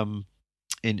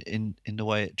 In the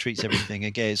way it treats everything.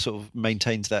 Again, it sort of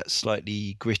maintains that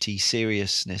slightly gritty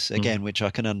seriousness again, which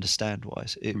I can understand why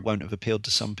it won't have appealed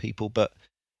to some people, but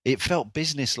it felt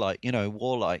business-like,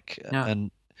 warlike,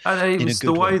 and And it was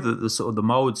the way that the sort of the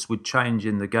modes would change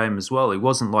in the game as well. It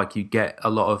wasn't like you get a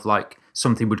lot of like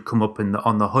something would come up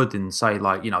on the HUD and say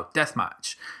like, you know,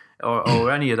 deathmatch or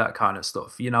any of that kind of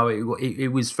stuff. You know, it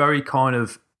was very kind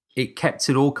of, it kept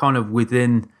it all kind of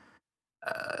within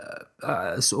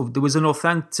sort of, there was an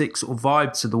authentic sort of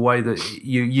vibe to the way that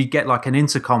you get like an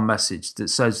intercom message that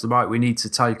says, right, we need to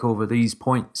take over these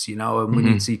points, you know, and we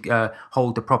need to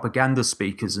hold the propaganda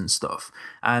speakers and stuff.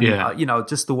 And, you know,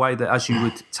 just the way that as you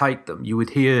would take them, you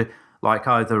would hear like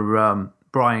either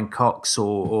Brian Cox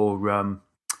or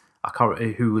I can't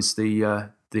remember who was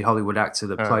the Hollywood actor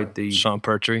that played the... Sean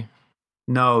Pertwee.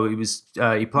 No, he was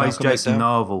he plays Malcolm Jason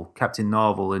McDowell. Captain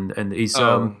Marvel, and he's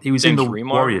he was James in the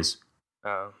Remar? Warriors. I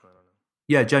don't know.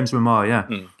 Yeah, James Remar. Yeah,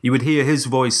 you would hear his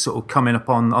voice sort of coming up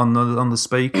on the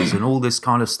speakers and all this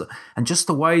kind of stuff, and just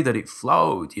the way that it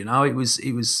flowed. You know, it was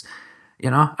you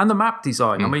know, and the map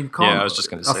design. I mean, I was just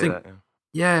going to say that.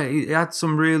 Yeah, it had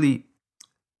some really.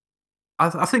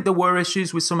 I think there were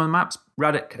issues with some of the maps.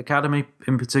 Radek Academy,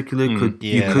 in particular, could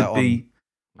be.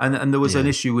 And there was an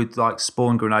issue with like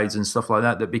spawn grenades and stuff like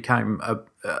that became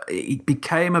it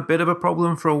became a bit of a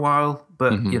problem for a while.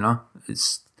 But you know,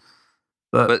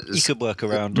 but you could work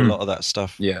around a lot of that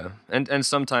stuff. Yeah, and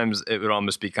sometimes it would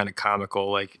almost be kind of comical,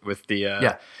 like with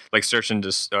the like search and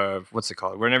just what's it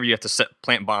called? Whenever you have to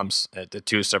plant bombs at the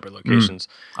two separate locations.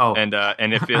 And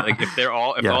if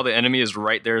all the enemy is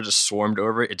right there, just swarmed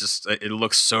over, it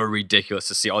looks so ridiculous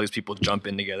to see all these people jump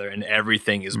in together and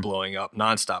everything is blowing up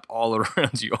nonstop all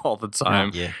around you all the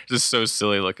time. Yeah, just so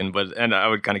silly looking. And I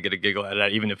would kind of get a giggle out of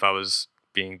that, even if I was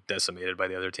being decimated by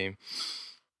the other team.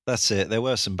 That's it. There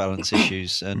were some balance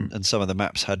issues, and some of the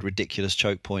maps had ridiculous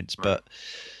choke points, but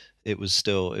it was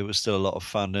still a lot of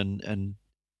fun. And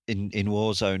in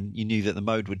Warzone, you knew that the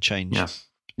mode would change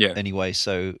anyway,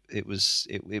 so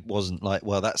it wasn't like,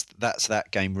 well, that's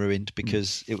that game ruined,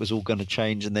 because it was all going to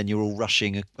change, and then you're all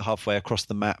rushing halfway across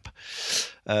the map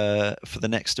for the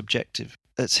next objective.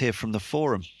 Let's hear from the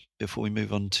forum before we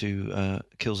move on to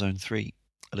Killzone 3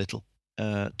 a little.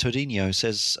 Todinho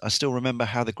says, I still remember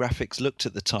how the graphics looked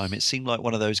at the time. It seemed like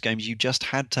one of those games you just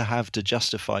had to have to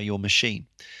justify your machine.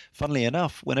 Funnily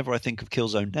enough, whenever I think of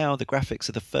Killzone now, the graphics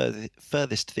are the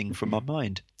furthest thing from my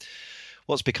mind.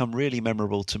 What's become really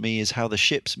memorable to me is how the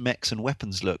ships, mechs and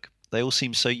weapons look. They all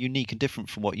seem so unique and different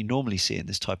from what you normally see in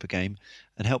this type of game,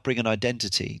 and help bring an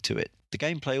identity to it. The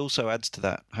gameplay also adds to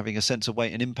that, having a sense of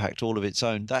weight and impact all of its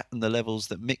own. That and the levels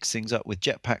that mix things up with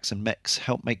jetpacks and mechs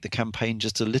help make the campaign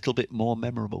just a little bit more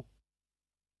memorable.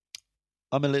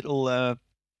 I'm a little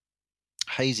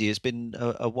hazy. It's been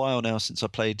a while now since I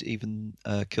played even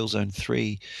Killzone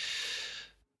 3.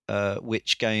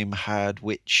 Which game had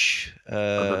which...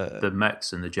 the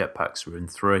mechs and the jetpacks were in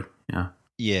 3, yeah.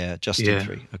 Yeah, just in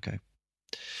 3, okay.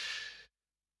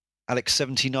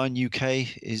 Alex79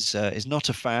 UK is not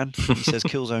a fan. He says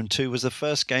Killzone 2 was the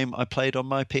first game I played on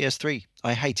my PS3.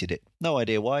 I hated it. No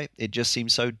idea why. It just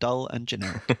seems so dull and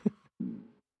generic.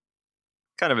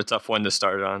 Kind of a tough one to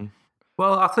start on.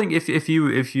 Well, I think if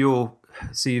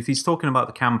he's talking about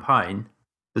the campaign,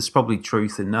 there's probably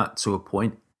truth in that to a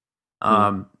point.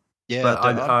 But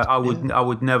I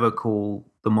would never call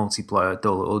the multiplayer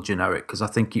dull or generic, because I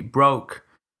think it broke.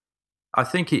 I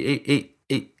think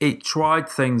it tried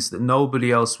things that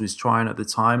nobody else was trying at the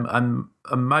time, and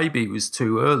maybe it was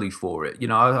too early for it. You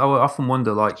know, I often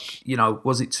wonder, like, you know,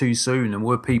 was it too soon, and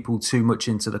were people too much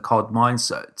into the COD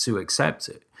mindset to accept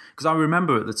it? Because I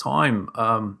remember at the time,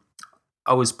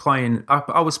 I was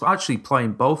actually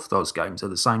playing both those games at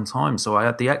the same time. So I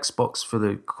had the Xbox for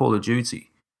the Call of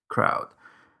Duty crowd.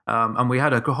 And we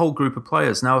had a whole group of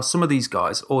players. Now, some of these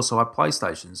guys also had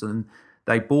PlayStations, and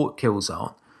they bought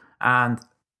Killzone, and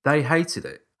they hated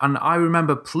it. And I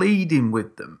remember pleading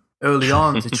with them early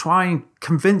on to try and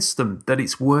convince them that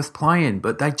it's worth playing,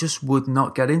 but they just would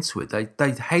not get into it.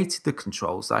 They hated the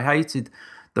controls. They hated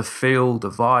the feel, the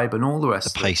vibe, and all the rest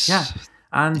of it. The pace. Yeah.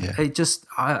 And it just,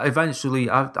 eventually,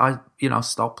 I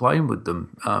stopped playing with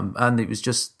them. And it was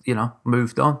just,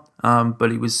 moved on.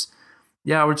 But it was...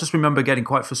 Yeah, I just remember getting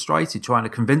quite frustrated trying to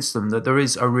convince them that there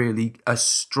is a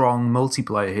strong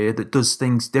multiplayer here that does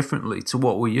things differently to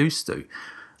what we're used to.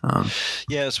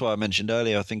 Yeah, that's what I mentioned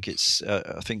earlier. I think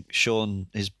I think Sean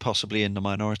is possibly in the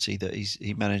minority that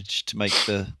he managed to make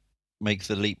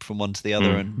the leap from one to the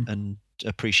other and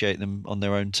appreciate them on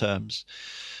their own terms.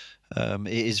 It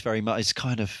is very much. It's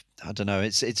kind of, I don't know.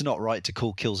 It's not right to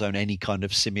call Killzone any kind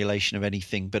of simulation of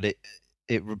anything, but it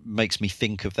makes me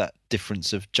think of that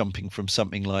difference of jumping from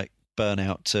something like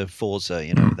Burnout to Forza,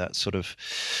 that sort of,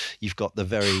 you've got the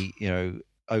very,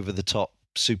 over the top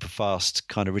super fast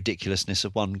kind of ridiculousness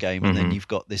of one game, and then you've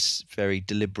got this very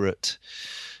deliberate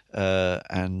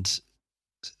and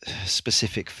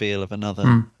specific feel of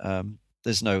another.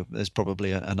 There's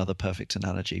probably another perfect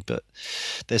analogy, but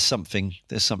there's something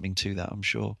to that, I'm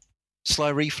sure. Sly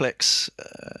Reflex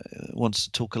wants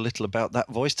to talk a little about that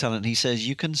voice talent. He says,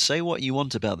 you can say what you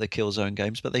want about the Killzone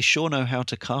games, but they sure know how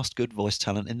to cast good voice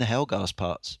talent in the Helghast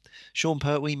parts. Sean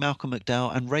Pertwee, Malcolm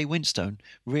McDowell and Ray Winstone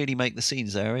really make the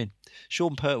scenes they are in.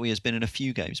 Sean Pertwee has been in a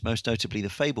few games, most notably the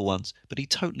Fable ones, but he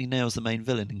totally nails the main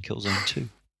villain in Killzone 2.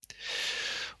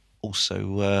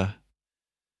 Also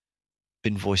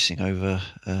been voicing over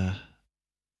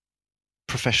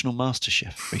Professional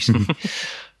MasterChef recently.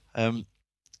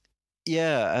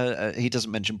 He doesn't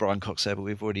mention Brian Cox there, but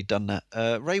we've already done that.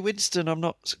 Ray Winston, I'm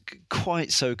not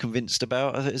quite so convinced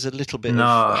about. There's a little bit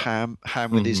of ham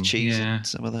with his cheese and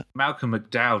some of that. Malcolm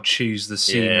McDowell chews the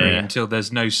scenery until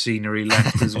there's no scenery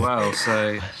left as well.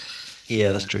 So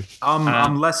yeah, that's true.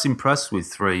 I'm less impressed with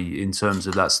 3 in terms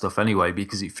of that stuff anyway,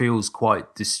 because it feels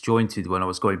quite disjointed when I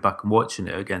was going back and watching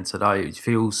it again today. It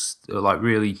feels like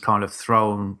really kind of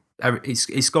thrown.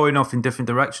 It's going off in different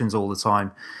directions all the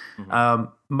time.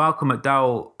 Malcolm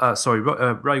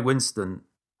McDowell, Ray Winston.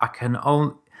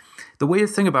 The weird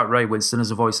thing about Ray Winston as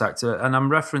a voice actor, and I'm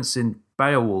referencing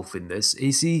Beowulf in this,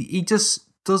 is he just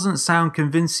doesn't sound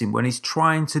convincing when he's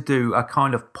trying to do a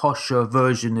kind of posher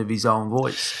version of his own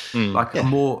voice.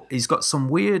 He's got some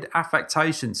weird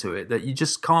affectation to it that you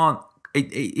just can't.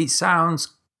 It sounds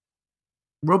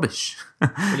rubbish.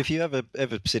 Well, if you ever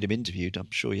seen him interviewed, I'm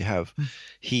sure you have,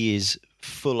 he is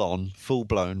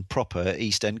full-blown, proper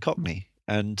East End Cockney,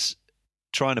 and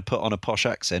trying to put on a posh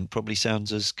accent probably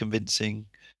sounds as convincing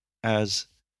as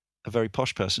a very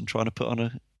posh person trying to put on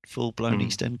a full-blown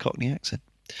East End Cockney accent.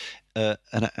 An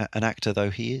actor though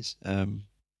he is, and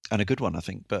a good one, I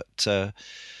think. But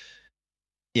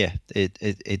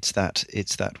it's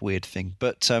that weird thing.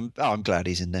 But I'm glad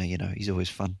he's in there. You know, he's always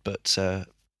fun. But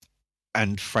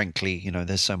and frankly, you know,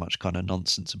 there's so much kind of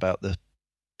nonsense about the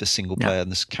single player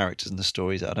and the characters and the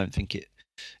stories that I don't think it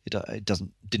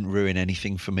didn't ruin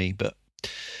anything for me, but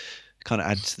kind of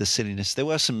adds to the silliness. There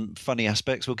were some funny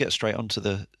aspects. We'll get straight onto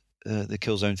the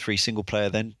Killzone 3 single player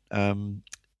then.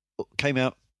 Came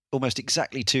out almost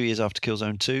exactly 2 years after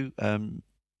Killzone 2.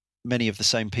 Many of the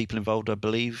same people involved, I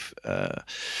believe.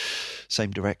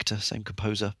 Same director, same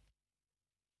composer.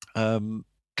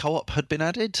 Co-op had been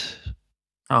added.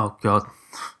 Oh, God.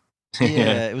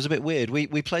 Yeah, it was a bit weird.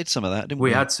 We played some of that, didn't we?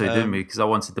 We had to, didn't we? Because I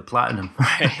wanted the platinum.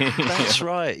 That's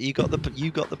right. You got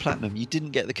the platinum. You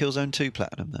didn't get the Killzone 2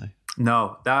 platinum, though.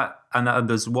 No, and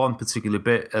there's one particular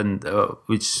bit, and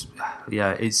it's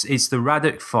the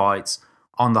Radek fight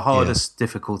on the hardest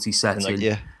difficulty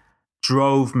setting.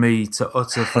 Drove me to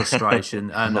utter frustration,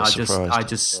 and I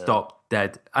just stopped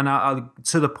dead. And I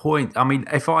to the point. I mean,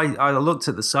 if I looked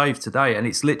at the save today, and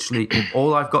it's literally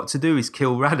all I've got to do is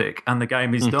kill Radek, and the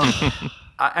game is done.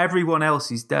 Everyone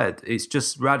else is dead. It's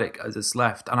just Radek that's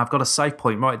left, and I've got a save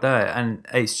point right there, and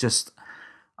it's just.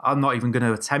 I'm not even going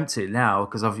to attempt it now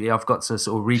because I've got to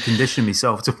sort of recondition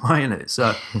myself to playing it.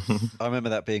 So I remember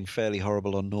that being fairly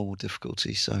horrible on normal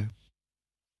difficulty. So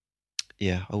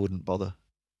yeah, I wouldn't bother.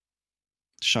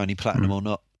 Shiny platinum or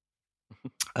not.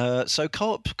 So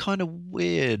co-op kind of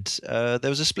weird. There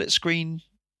was a split screen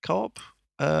co-op,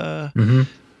 but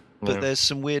there's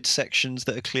some weird sections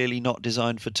that are clearly not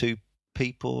designed for 2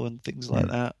 people and things like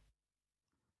that.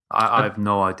 I have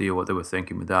no idea what they were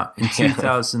thinking with that. In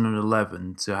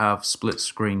 2011, to have split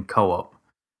screen co-op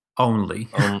only.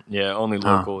 Only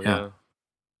local,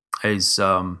 is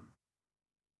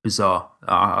bizarre.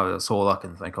 That's all I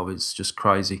can think of. It's just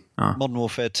crazy. Modern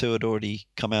Warfare 2 had already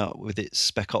come out with its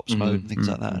Spec Ops mode and things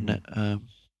like that, hadn't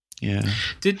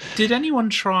it? Did anyone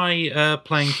try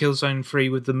playing Killzone 3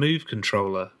 with the Move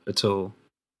controller at all?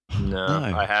 No,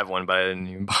 I have one, but I didn't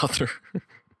even bother.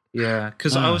 Yeah,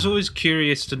 because I was always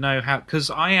curious to know how. Because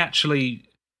I actually,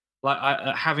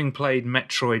 having played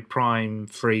Metroid Prime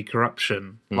 3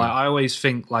 Corruption, I always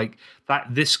think that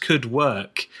this could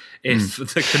work if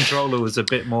the controller was a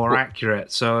bit more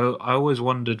accurate. So I always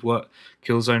wondered what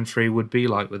Killzone 3 would be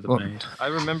like with the Move. I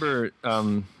remember a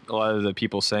lot of the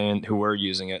people who were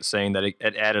using it saying that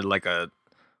it added a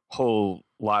whole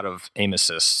lot of aim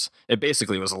assists. It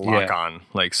basically was a lock on,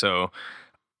 so.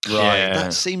 Right,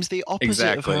 that seems the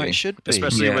opposite of how it should be.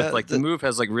 Especially with the Move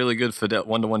has really good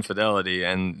 1-to-1 fidelity,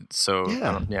 and so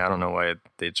I don't know why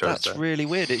they chose that. That's really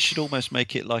weird. It should almost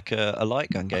make it like a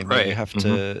light gun game where you have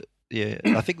to. Yeah,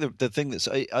 I think the thing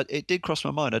it did cross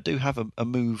my mind. I do have a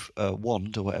Move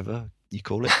wand or whatever, you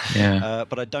call it.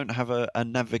 But I don't have a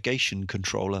navigation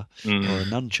controller or a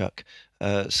nunchuck.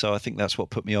 So I think that's what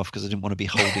put me off, because I didn't want to be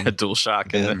holding a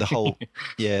DualShock the whole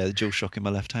the DualShock in my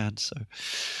left hand. So,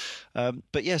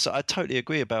 but yes, I totally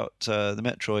agree about the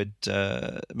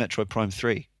Metroid Prime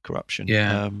 3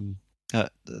 corruption.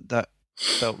 That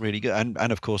felt really good,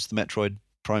 and of course the Metroid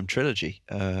Prime trilogy,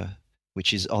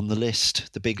 which is on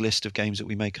the big list of games that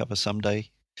we may cover someday,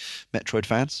 Metroid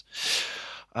fans.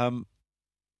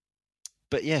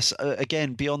 But yes,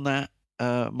 again, beyond that,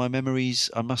 my memories,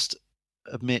 I must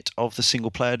admit, of the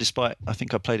single player, despite I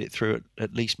think I played it through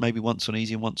at least maybe once on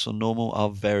easy and once on normal,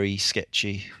 are very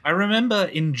sketchy. I remember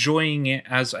enjoying it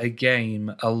as a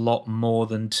game a lot more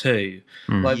than 2.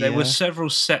 Like there were several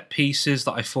set pieces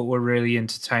that I thought were really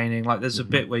entertaining. Like there's a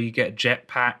bit where you get a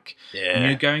jetpack and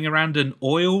you're going around an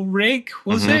oil rig,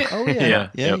 was it? Oh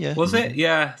yeah. Was it?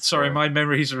 Yeah. Sorry, my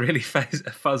memories are really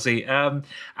fuzzy. And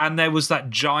there was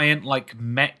that giant like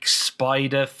mech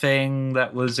spider thing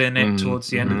that was in it towards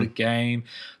the end of the game.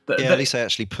 At least they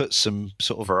actually put some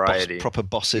sort of variety, proper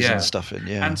bosses and stuff in.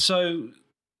 Yeah, and so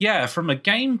from a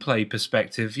gameplay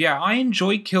perspective, I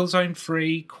enjoyed Killzone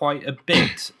 3 quite a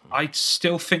bit. I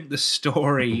still think the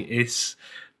story is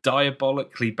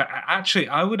diabolically, but actually,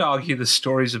 I would argue the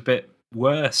story's a bit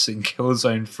worse in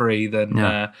Killzone 3 than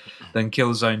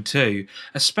Killzone 2,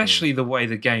 especially the way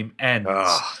the game ends.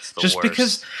 Just worst.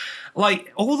 Because.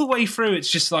 Like, all the way through, it's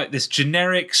just like this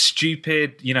generic,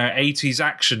 stupid, 80s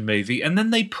action movie, and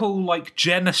then they pull, like,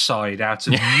 genocide out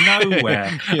of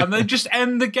nowhere, and they just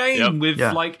end the game with,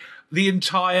 like, the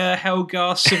entire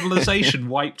Helgar civilization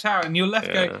wiped out, and you're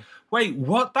left going, wait,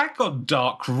 what? That got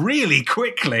dark really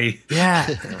quickly. Yeah.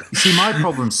 You see, my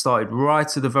problem started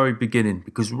right at the very beginning,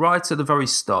 because right at the very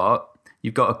start,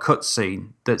 you've got a cutscene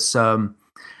that's...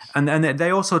 And they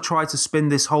also try to spin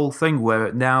this whole thing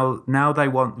where now they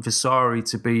want Visari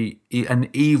to be an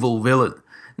evil villain.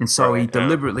 And so he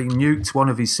deliberately nuked one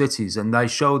of his cities, and they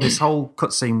show this whole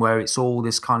cutscene where it's all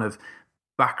this kind of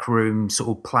backroom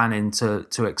sort of planning to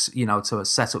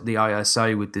set up the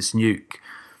ISA with this nuke.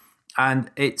 And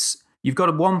you've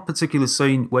got one particular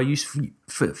scene where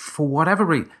for whatever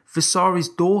reason, Visari's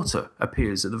daughter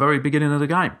appears at the very beginning of the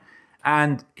game,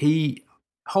 and he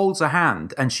holds a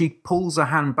hand, and she pulls her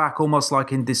hand back almost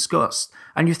like in disgust,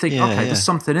 and you think, there's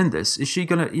something in this. Is she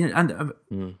gonna?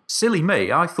 Silly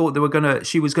me, I thought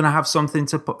she was gonna have some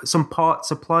part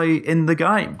to play in the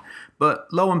game, but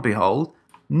lo and behold,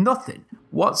 nothing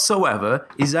whatsoever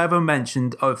is ever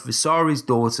mentioned of Visari's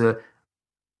daughter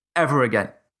ever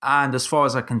again. And as far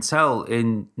as I can tell,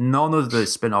 in none of the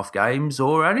spin-off games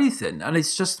or anything. And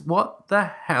it's just, what the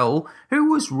hell?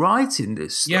 Who was writing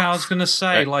this stuff? Yeah, I was going to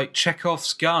say, like,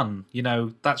 Chekhov's gun.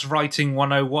 That's writing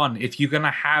 101. If you're going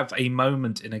to have a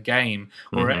moment in a game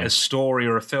or a story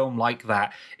or a film like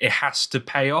that, it has to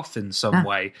pay off in some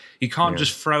way. You can't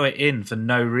just throw it in for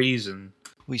no reason.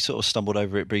 We sort of stumbled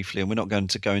over it briefly, and we're not going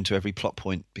to go into every plot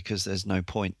point because there's no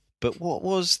point. But what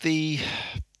was the...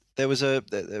 There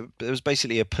was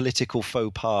basically a political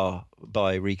faux pas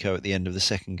by Rico at the end of the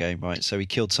second game, right? So he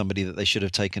killed somebody that they should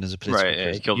have taken as a political prisoner.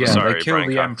 Right, he killed they killed Brian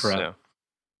the Cox, Emperor.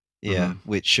 Yeah,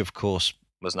 which of course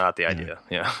was not the idea.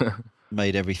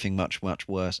 Made everything much, much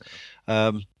worse.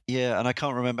 And I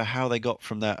can't remember how they got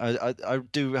from that. I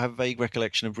do have a vague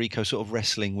recollection of Rico sort of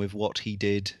wrestling with what he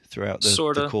did throughout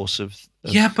the course of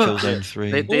Killzone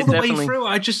 3. All the way through,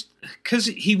 because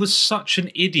he was such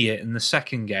an idiot in the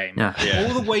second game,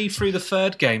 all the way through the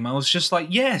third game, I was just like,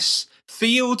 yes,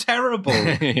 feel terrible.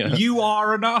 You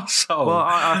are an arsehole. Well,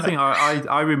 I think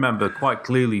I remember quite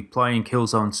clearly playing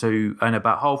Killzone 2, and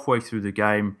about halfway through the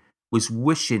game was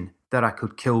wishing that I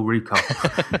could kill Rico.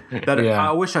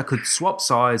 I wish I could swap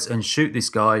sides and shoot this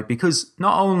guy, because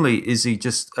not only is he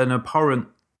just an abhorrent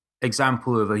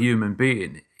example of a human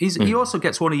being, he also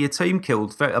gets one of your team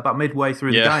killed about midway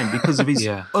through the game because of his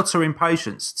utter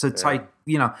impatience to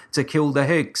to kill the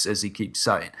Higgs, as he keeps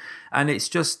saying. And it's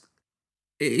just,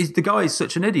 the guy is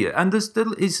such an idiot. And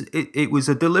it was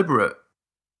a deliberate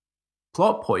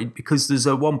plot point, because there's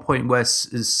one point where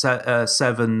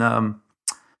Seven...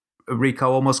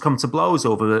 Rico almost come to blows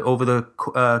over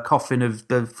the coffin of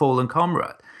the fallen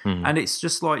comrade, and it's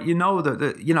just like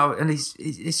and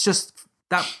it's just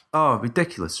that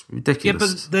ridiculous. Yeah,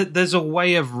 but there's a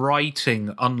way of writing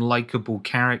unlikable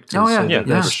characters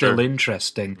they're still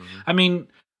interesting. I mean,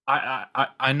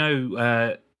 I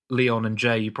know Leon and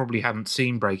Jay, you probably haven't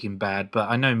seen Breaking Bad, but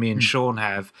I know me and Sean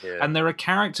have, and there are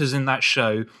characters in that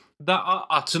show that are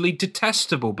utterly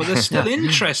detestable, but they're still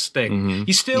interesting.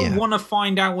 You still want to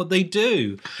find out what they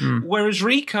do. Whereas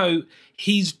Rico,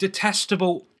 he's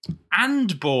detestable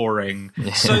and boring.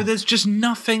 Yeah. So there's just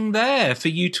nothing there for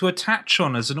you to attach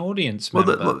on as an audience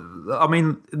member.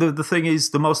 The thing is,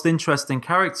 the most interesting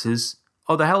characters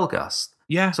are the Helghast.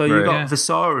 Yeah. So you got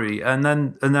Visari, and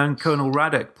then Colonel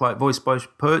Radek, voiced by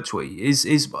Pertwee,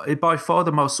 is by far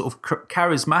the most sort of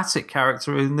charismatic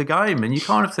character in the game, and you're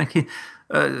kind of thinking,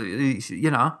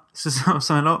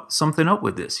 something up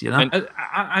with this,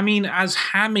 I mean, as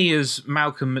hammy as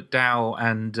Malcolm McDowell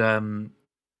and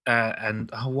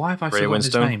why have I forgotten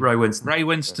his name? Ray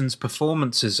Winston's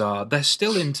performances are, they're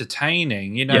still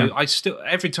entertaining. I still,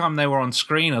 every time they were on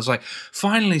screen, I was like,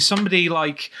 finally somebody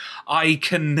like I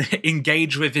can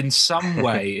engage with in some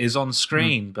way is on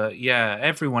screen. But yeah,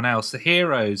 everyone else, the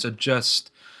heroes are just,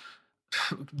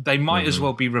 they might as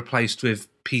well be replaced with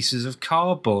pieces of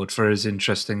cardboard for as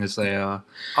interesting as they are.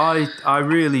 I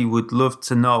really would love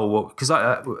to know what, because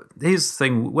here's the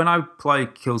thing, when I play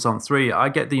Killzone 3, I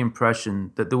get the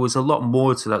impression that there was a lot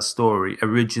more to that story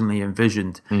originally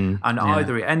envisioned, and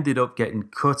either it ended up getting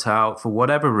cut out for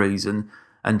whatever reason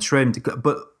and trimmed,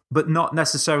 but not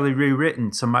necessarily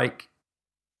rewritten to make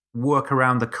work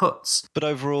around the cuts. But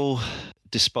overall,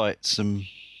 despite some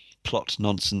plot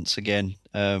nonsense again,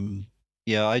 I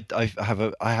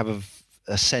have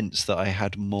a sense that I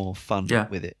had more fun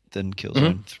with it than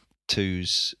Killzone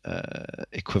 2's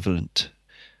equivalent,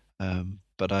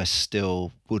 but I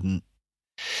still wouldn't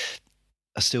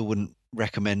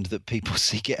recommend that people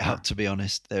seek it out. To be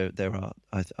honest, I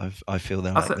feel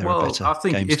there are better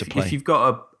games to play. If you've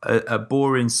got a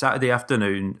boring Saturday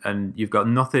afternoon and you've got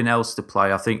nothing else to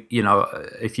play, I think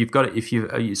if you've got it,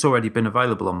 it's already been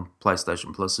available on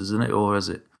PlayStation Plus, isn't it, or is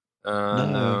it?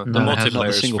 No, the multiplayer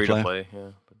is free to play.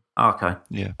 Yeah. Okay.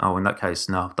 Yeah. Oh, in that case,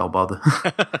 no, don't bother.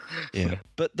 Yeah.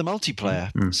 But the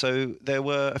multiplayer. So there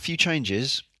were a few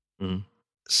changes.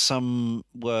 Some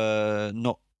were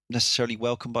not necessarily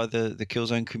welcomed by the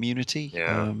Killzone community.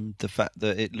 Yeah. The fact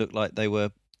that it looked like they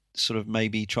were sort of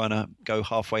maybe trying to go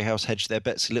halfway house, hedge their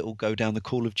bets a little, go down the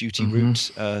Call of Duty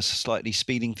route, slightly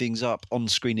speeding things up,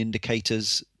 on-screen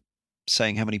indicators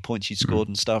saying how many points you'd scored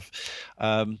and stuff.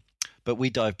 But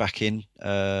we dive back in,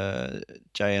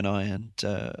 Jay and I, and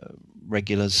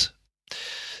regulars,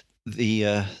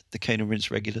 the Cane and Rinse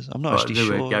regulars. I'm not actually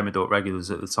sure. We were Game Adult regulars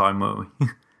at the time, weren't we?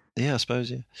 Yeah, I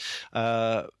suppose, yeah.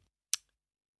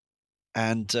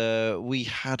 And we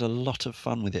had a lot of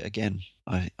fun with it again.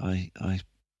 I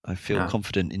feel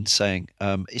confident in saying,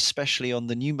 especially on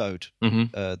the new mode,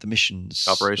 the missions.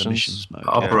 Operations. The missions mode.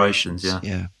 Operations,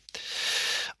 yeah.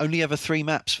 Only ever 3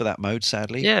 maps for that mode,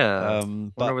 sadly. Yeah.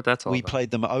 But what that's all we about. played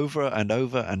them over and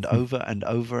over and over and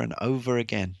over and over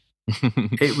again.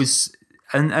 It was,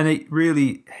 and it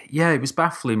really, it was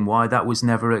baffling why that was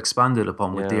never expanded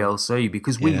upon with DLC,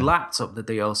 because we lapped up the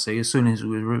DLC as soon as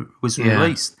it was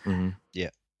released. Yeah.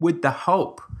 With the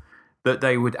hope that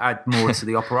they would add more to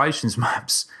the operations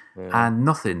maps and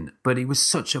nothing. But it was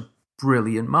such a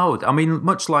brilliant mode. I mean,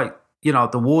 much like, the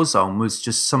Warzone was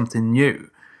just something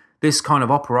new. This kind of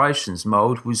operations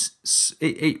mode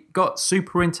it got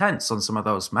super intense on some of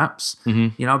those maps,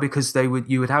 because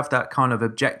you would have that kind of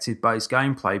objective-based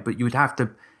gameplay, but you would have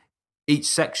to, each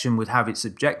section would have its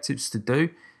objectives to do,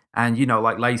 and,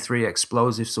 like lay 3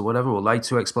 explosives or whatever, or lay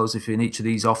 2 explosives in each of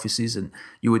these offices, and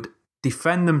you would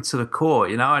defend them to the core,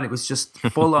 and it was just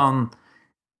full-on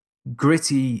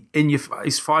gritty,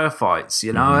 in-your-face firefights,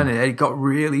 and it got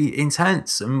really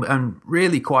intense and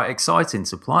really quite exciting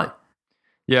to play.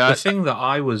 Yeah, the thing that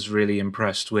I was really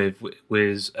impressed with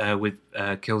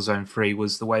Killzone 3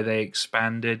 was the way they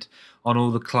expanded on all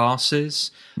the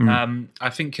classes. I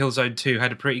think Killzone 2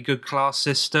 had a pretty good class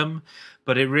system,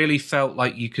 but it really felt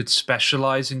like you could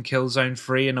specialize in Killzone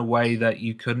 3 in a way that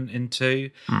you couldn't in 2.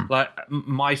 Like,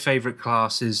 my favorite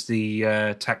class is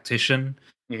the tactician,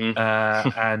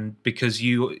 and because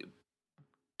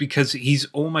he's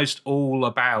almost all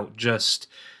about just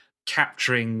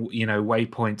capturing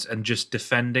waypoints and just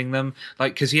defending them,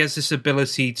 like, because he has this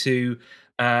ability to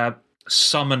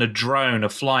summon a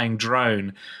flying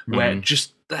drone where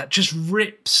that just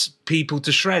rips people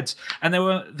to shreds. And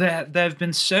there have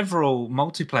been several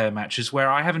multiplayer matches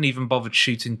where I haven't even bothered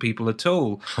shooting people at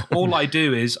all. All I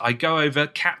do is I go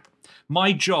over,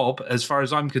 my job, as far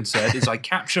as I'm concerned, is I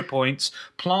capture points,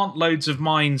 plant loads of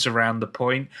mines around the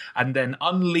point, and then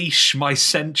unleash my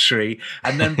sentry,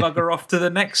 and then bugger off to the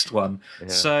next one. Yeah.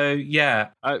 So, yeah.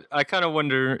 I kind of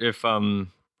wonder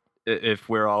if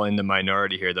we're all in the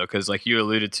minority here, though, because like you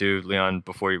alluded to, Leon,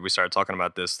 before we started talking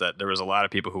about this, that there was a lot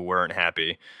of people who weren't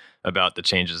happy about the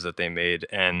changes that they made.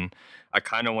 And I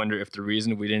kind of wonder if the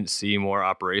reason we didn't see more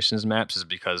operations maps is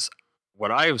because what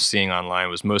I was seeing online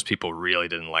was most people really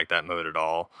didn't like that mode at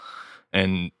all.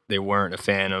 and they weren't a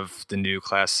fan of the new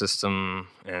class system,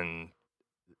 and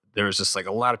there was just like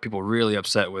a lot of people really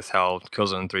upset with how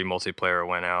Killzone 3 multiplayer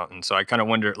went out. And so I kind of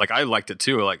wonder, like, I liked it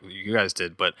too, like you guys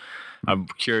did, but I'm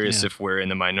curious if we're in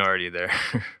the minority there.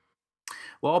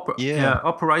 Well,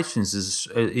 operations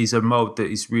is a mode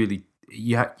that is really,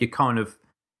 you kind of,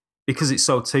 because it's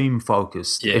so team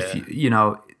focused. Yeah.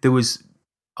 If there was,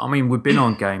 I mean, we've been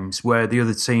on games where the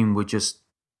other team were just,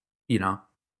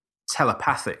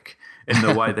 telepathic in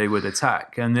the way they would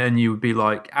attack, and then you would be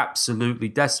like absolutely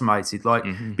decimated. Like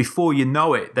before you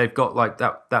know it, they've got like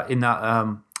that in that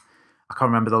I can't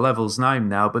remember the level's name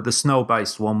now, but the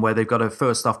snow-based one where they've got to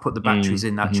first off put the batteries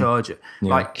in that charger.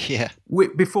 Yeah.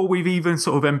 Before we've even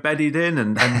sort of embedded in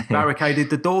and barricaded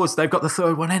the doors, they've got the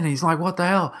third one in. And he's like, what the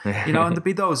hell? And there'd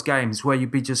be those games where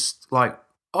you'd be just like,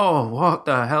 oh, what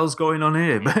the hell's going on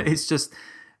here? But it's just,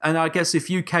 and I guess if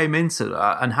you came into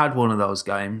that and had one of those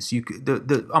games, you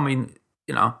could, I mean,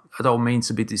 I don't mean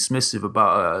to be dismissive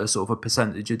about a sort of a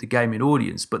percentage of the gaming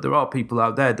audience, but there are people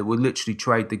out there that will literally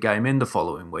trade the game in the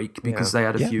following week because they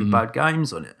had a few bad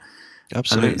games on it.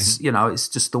 Absolutely. And it's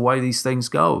just the way these things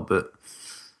go. But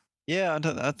yeah,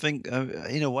 I think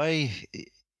in a way,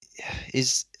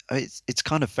 it's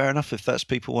kind of fair enough if that's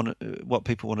what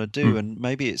people want to do, and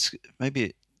maybe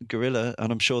Guerrilla,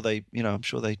 and I'm sure they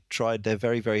tried their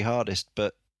very, very hardest,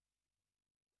 but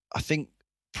I think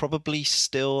probably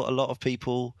still a lot of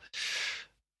people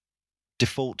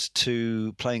default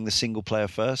to playing the single player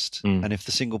first, and if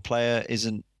the single player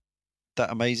isn't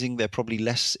that amazing, they're probably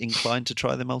less inclined to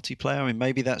try the multiplayer. I mean,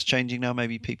 maybe that's changing now.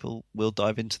 Maybe people will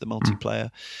dive into the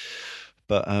multiplayer,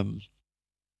 but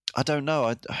I don't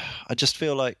know. I just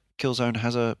feel like Killzone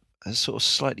has a sort of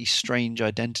slightly strange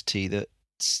identity that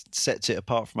sets it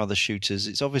apart from other shooters.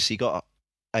 It's obviously got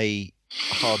a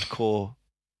hardcore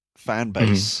fan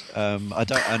base. And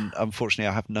unfortunately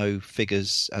I have no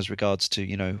figures as regards to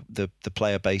the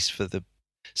player base for the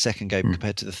second game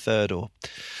compared to the third or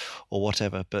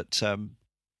whatever, but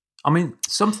I mean,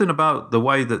 something about the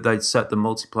way that they'd set the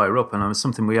multiplayer up, and it's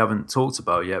something we haven't talked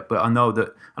about yet, but I know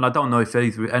that, and I don't know if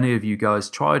any of you guys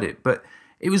tried it, but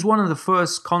it was one of the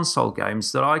first console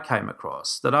games that I came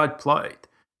across that I'd played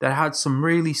that had some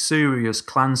really serious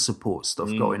clan support stuff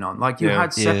going on. Like you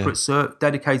had separate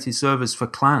dedicated servers for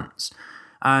clans.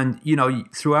 And,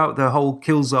 throughout the whole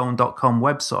Killzone.com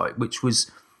website, which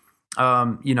was,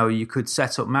 you could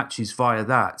set up matches via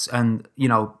that and,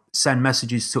 send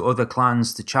messages to other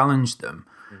clans to challenge them,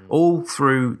 all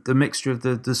through the mixture of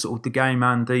the sort of the game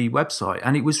and the website.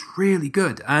 And it was really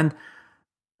good. And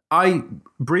I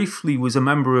briefly was a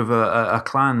member of a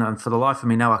clan, and for the life of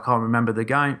me now, I can't remember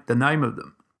the name of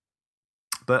them.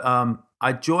 But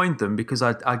I joined them because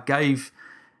I'd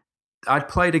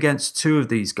played against two of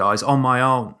these guys on my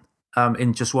own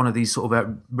in just one of these sort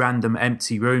of random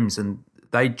empty rooms, and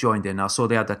they joined in. I saw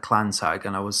they had a clan tag,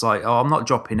 and I was like, oh, I'm not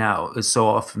dropping out, as so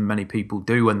often many people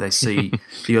do when they see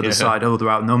the other side, oh, they're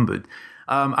outnumbered.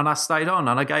 And I stayed on,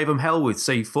 and I gave them hell with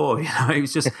C4. It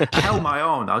was just, I held my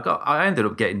own. I ended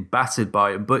up getting battered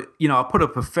by it, but I put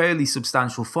up a fairly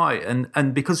substantial fight,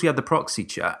 and because we had the proxy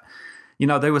chat,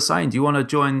 they were saying, do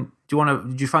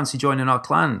you fancy joining our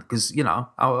clan? Because,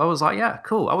 I was like, yeah,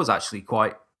 cool. I was actually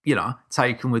quite,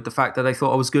 taken with the fact that they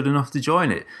thought I was good enough to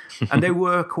join it. And they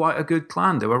were quite a good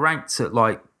clan. They were ranked at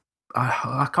I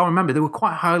can't remember. They were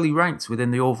quite highly ranked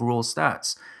within the overall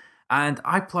stats. And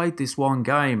I played this one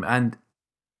game, and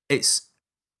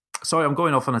sorry, I'm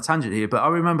going off on a tangent here, but I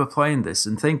remember playing this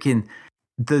and thinking,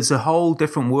 there's a whole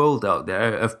different world out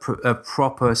there of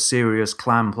proper serious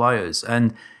clan players.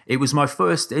 And it was my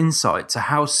first insight to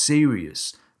how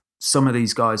serious some of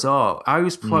these guys are.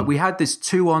 We had this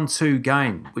 2-on-2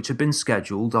 game, which had been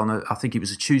scheduled on I think it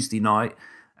was a Tuesday night,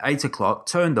 8:00,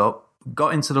 turned up,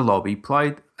 got into the lobby,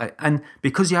 played, and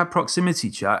because you had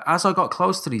proximity chat, as I got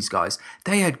close to these guys,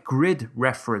 they had grid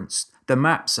referenced the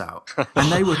maps out,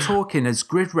 and they were talking as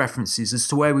grid references as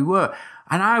to where we were.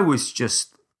 And I was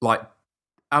just like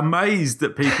amazed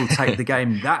that people take the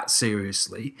game that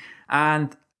seriously,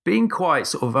 and being quite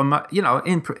sort of,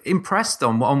 impressed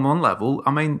on one level.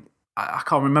 I mean, I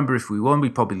can't remember if we won, we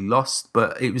probably lost,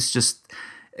 but it was just,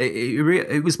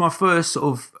 it was my first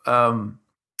sort of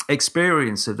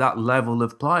experience of that level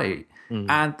of play.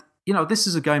 And, this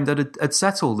is a game that had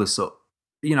set all this up,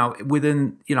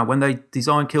 within, when they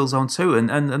designed Killzone 2,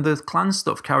 and the clan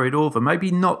stuff carried over, maybe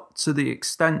not to the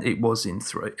extent it was in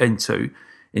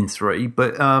 3,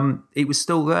 but it was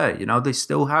still there. They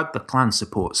still had the clan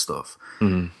support stuff,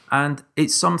 and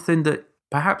it's something that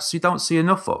perhaps you don't see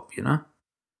enough of.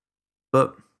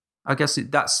 But I guess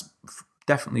that's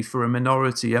definitely for a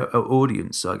minority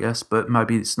audience, I guess. But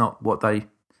maybe it's not what they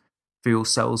feel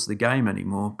sells the game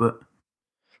anymore. But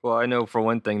well, I know for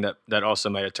one thing that also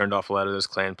might have turned off a lot of those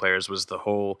clan players was the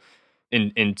whole.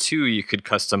 In 2, you could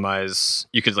customize.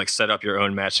 You could like set up your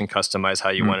own match and customize how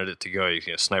you wanted it to go. You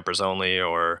can snipers only,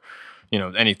 or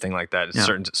anything like that.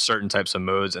 Certain types of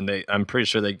modes, and I'm pretty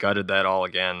sure they gutted that all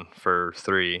again for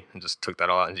 3 and just took that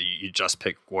all out. And you just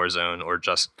pick Warzone or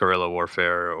just Guerrilla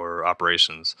Warfare or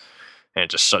Operations, and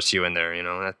it just shuts you in there.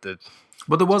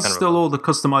 But there was still all the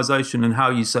customization and how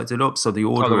you set it up, so the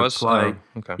order of play.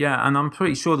 Oh, okay. Yeah, and I'm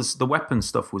pretty sure the weapon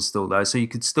stuff was still there, so you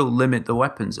could still limit the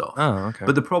weapons off. Oh, okay.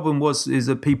 But the problem is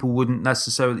that people wouldn't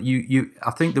necessarily.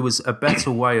 I think there was a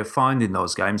better way of finding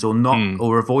those games, or not,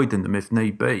 or avoiding them if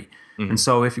need be. And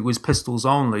so if it was pistols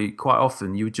only, quite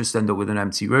often you would just end up with an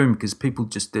empty room because people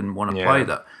just didn't want to play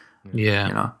that.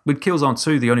 Yeah. With Killzone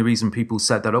 2, the only reason people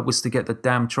set that up was to get the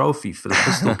damn trophy for the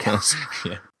pistol kills.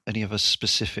 Yeah. Any other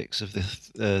specifics of the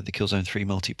Killzone 3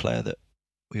 multiplayer that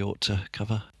we ought to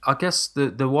cover? I guess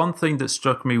the one thing that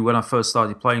struck me when I first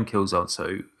started playing Killzone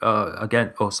 2,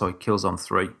 Killzone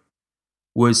 3,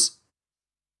 was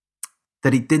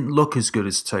that it didn't look as good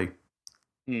as 2.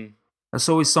 That's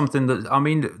always something that, I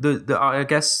mean, I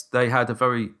guess they had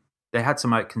to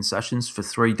make concessions for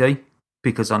 3D,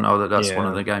 because I know that's one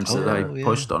of the games that they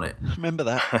pushed on it. Remember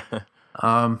that.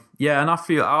 And I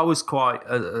feel I was quite,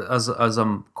 as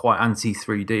I'm quite anti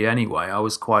 3D anyway, I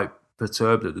was quite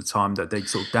perturbed at the time that they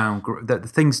sort of that the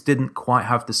things didn't quite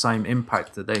have the same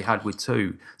impact that they had with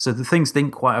 2. So the things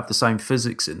didn't quite have the same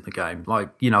physics in the game. Like,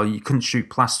 you couldn't shoot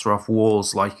plaster off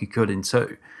walls like you could in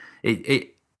 2.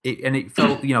 It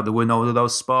felt, there were no of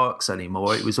those sparks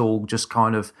anymore. It was all just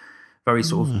kind of very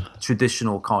sort of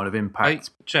traditional kind of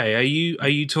impact. Jay, are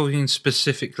you talking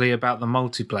specifically about the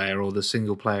multiplayer or the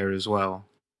single player as well?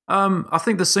 I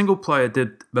think the single player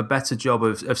did a better job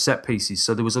of set pieces,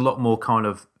 so there was a lot more kind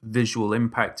of visual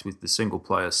impact with the single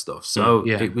player stuff. So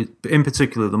it was, in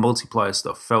particular, the multiplayer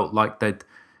stuff felt like they'd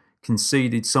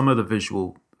conceded some of the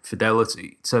visual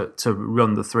fidelity to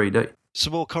run the 3D.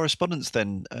 Some more correspondence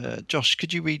then. Josh,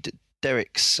 could you read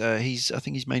Derek's? I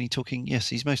think he's mostly talking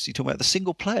about the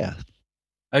single player.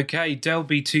 Okay,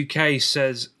 Delby2K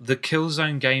says, the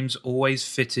Killzone games always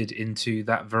fitted into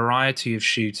that variety of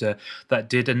shooter that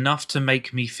did enough to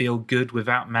make me feel good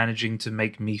without managing to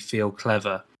make me feel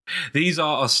clever. These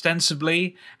are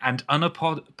ostensibly and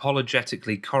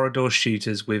unapologetically corridor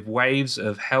shooters with waves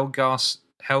of Hellgas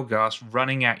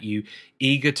running at you,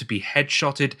 eager to be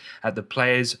headshotted at the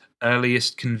player's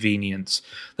earliest convenience.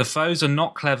 The foes are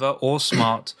not clever or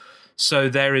smart, so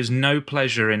there is no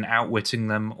pleasure in outwitting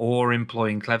them or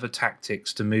employing clever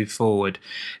tactics to move forward.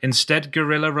 Instead,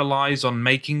 Guerrilla relies on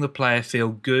making the player feel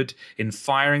good in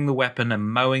firing the weapon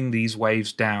and mowing these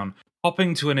waves down.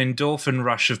 Hopping to an endorphin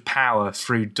rush of power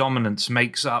through dominance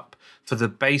makes up for the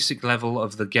basic level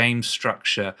of the game's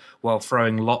structure, while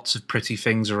throwing lots of pretty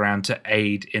things around to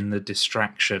aid in the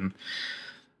distraction.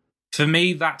 For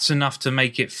me, that's enough to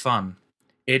make it fun.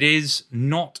 It is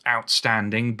not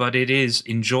outstanding, but it is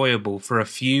enjoyable for a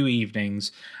few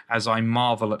evenings as I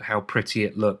marvel at how pretty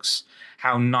it looks,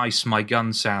 how nice my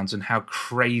gun sounds, and how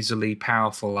crazily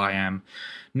powerful I am.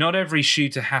 Not every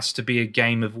shooter has to be a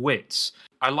game of wits.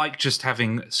 I like just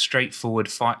having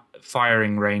straightforward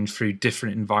firing range through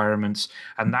different environments,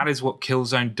 and that is what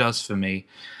Killzone does for me,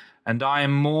 and I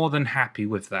am more than happy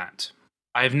with that.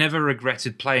 I have never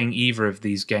regretted playing either of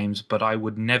these games, but I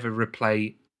would never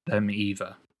replay them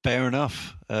either. Fair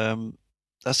enough.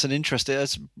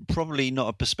 That's probably not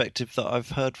a perspective that I've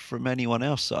heard from anyone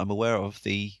else that I'm aware of.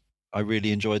 I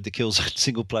really enjoyed the Killzone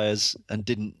single players and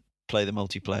didn't play the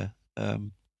multiplayer.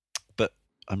 But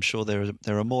I'm sure there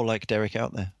are more like Derek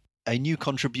out there. A new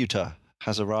contributor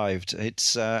has arrived.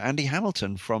 It's Andy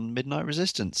Hamilton from Midnight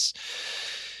Resistance.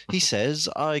 He says,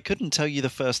 I couldn't tell you the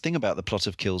first thing about the plot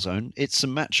of Killzone. It's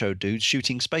some macho dudes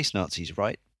shooting space Nazis,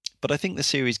 right? But I think the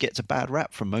series gets a bad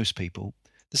rap from most people.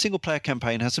 The single-player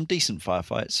campaign has some decent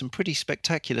firefights, some pretty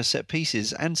spectacular set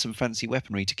pieces, and some fancy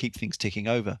weaponry to keep things ticking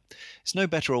over. It's no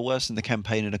better or worse than the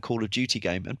campaign in a Call of Duty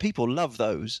game, and people love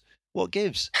those. What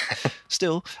gives?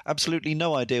 Still, absolutely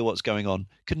no idea what's going on.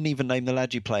 Couldn't even name the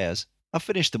lads you play as. I've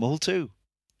finished them all too.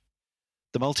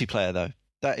 The multiplayer, though.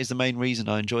 That is the main reason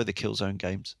I enjoy the Killzone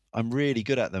games. I'm really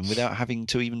good at them without having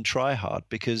to even try hard,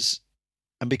 because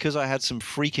I had some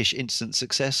freakish instant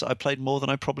success, I played more than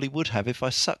I probably would have if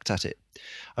I sucked at it.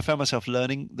 I found myself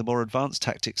learning the more advanced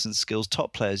tactics and skills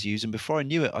top players use, and before I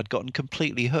knew it, I'd gotten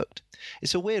completely hooked.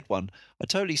 It's a weird one. I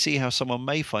totally see how someone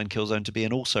may find Killzone to be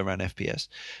an also-ran FPS,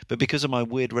 but because of my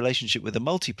weird relationship with the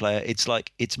multiplayer, it's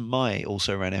like it's my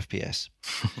also-ran FPS.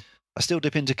 I still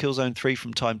dip into Killzone 3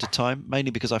 from time to time,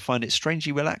 mainly because I find it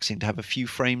strangely relaxing to have a few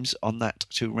frames on that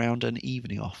to round an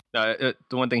evening off. The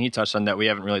one thing he touched on that we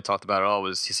haven't really talked about at all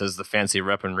was he says the fancy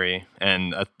weaponry,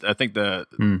 and I think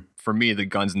for me the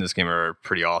guns in this game are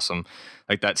pretty awesome.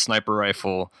 Like that sniper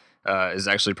rifle is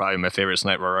actually probably my favorite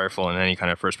sniper rifle in any kind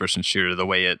of first-person shooter. The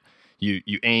way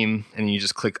you aim and you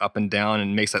just click up and down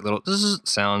and it makes that little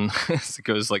sound as it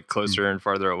goes like closer and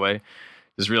farther away.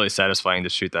 It's really satisfying to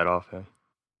shoot that off. Yeah.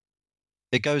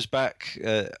 It goes back,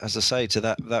 as I say, to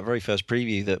that very first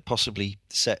preview that possibly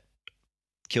set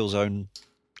Killzone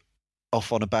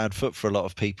off on a bad foot for a lot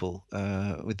of people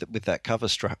with that cover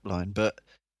strap line. But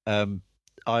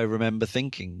I remember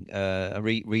thinking,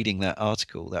 reading that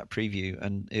article, that preview,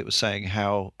 and it was saying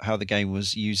how the game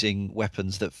was using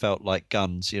weapons that felt like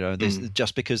guns. You know,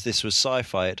 just because this was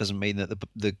sci-fi, it doesn't mean that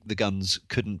the guns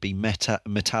couldn't be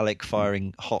metallic,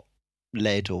 firing hot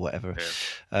lead or whatever.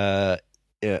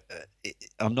 Yeah.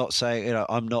 I'm not saying, you know,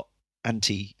 I'm not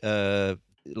anti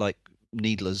like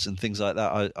needlers and things like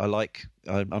that.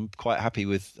 I'm quite happy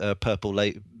with purple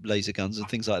laser guns and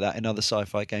things like that in other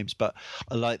sci-fi games, but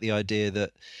I like the idea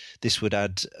that this would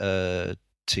add,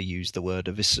 to use the word,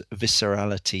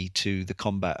 viscerality to the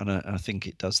combat, and I think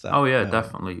it does that. Oh yeah,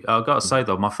 definitely. I've got to say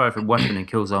though, my favourite weapon in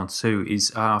Killzone 2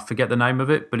 is I forget the name of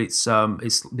it, but it's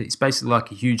basically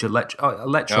like a huge electro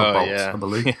bolt, I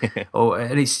believe.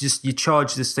 And it's just you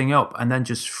charge this thing up and then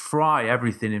just fry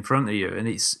everything in front of you, and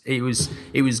it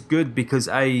was good because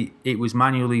it was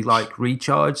manually like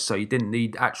recharged, so you didn't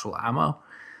need actual ammo.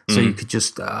 So you could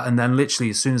just, and then literally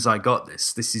as soon as I got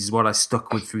this is what I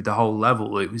stuck with through the whole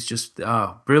level. It was just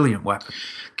brilliant weapon.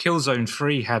 Killzone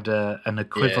 3 had an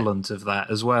equivalent of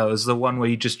that as well, as the one where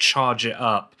you just charge it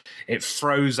up, it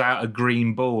throws out a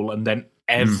green ball, and then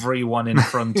everyone in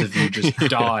front of you just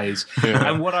dies.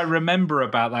 And what I remember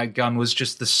about that gun was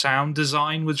just the sound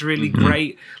design was really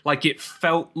great. Like it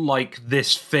felt like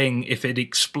this thing, if it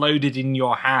exploded in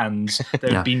your hands,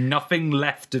 there'd be nothing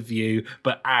left of you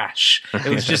but ash. It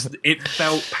was just, it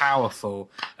felt powerful.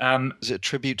 Is it a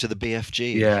tribute to the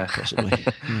BFG? Yeah. Possibly.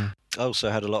 I also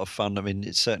had a lot of fun. I mean,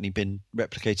 it's certainly been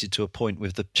replicated to a point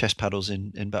with the chest paddles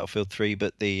in Battlefield 3,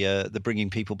 but the bringing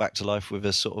people back to life with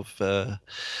a sort of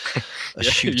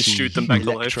you shoot them back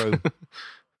electro. to life.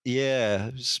 Yeah,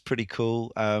 it was pretty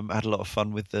cool. I had a lot of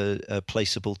fun with the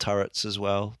placeable turrets as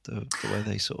well, the way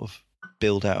they sort of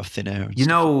build out of thin air.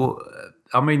 And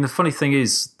I mean, the funny thing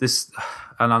is this,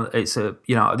 and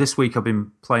this week I've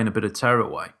been playing a bit of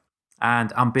Tearaway,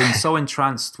 and I'm being so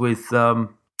entranced with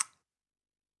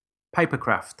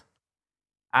papercraft,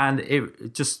 and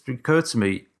it just occurred to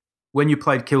me, when you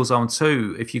played Killzone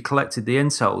 2, if you collected the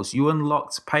intels, you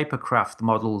unlocked papercraft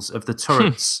models of the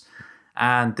turrets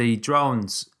and the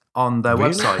drones on their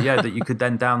website. Yeah, that you could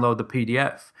then download the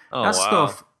PDF.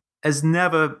 Stuff has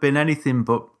never been anything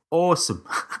but awesome.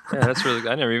 Yeah, that's really.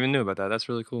 I never even knew about that. That's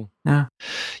really cool.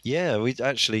 Yeah, we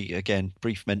actually, again,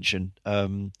 brief mention.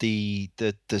 The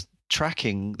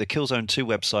tracking, the Killzone 2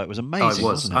 website was amazing. It was,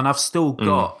 wasn't it? And I've still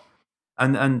got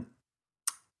and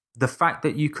the fact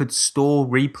that you could store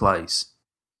replays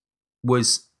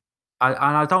was.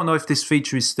 I don't know if this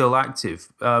feature is still active,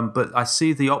 but I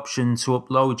see the option to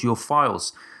upload your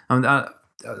files. And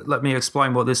let me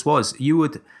explain what this was.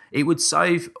 It would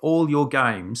save all your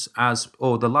games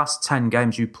or the last 10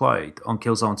 games you played on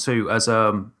Killzone 2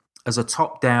 as a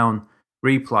top-down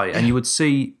replay, and you would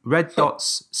see red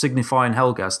dots signifying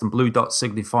Helghast and blue dots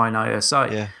signifying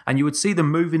ASA, and you would see them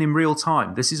moving in real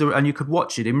time. And you could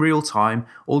watch it in real time,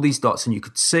 all these dots, and you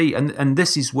could see, and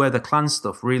this is where the clan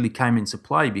stuff really came into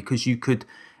play, because you could,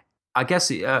 I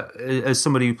guess, as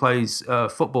somebody who plays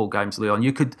football games, Leon,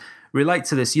 you could relate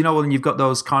to this. You know, when you've got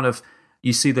those kind of,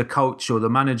 you see the coach or the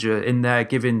manager in there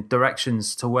giving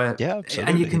directions to where,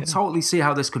 and you can totally see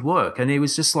how this could work. And it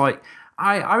was just like,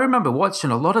 I remember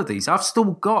watching a lot of these. I've still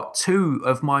got 2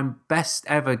 of my best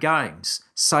ever games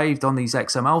saved on these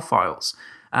XML files.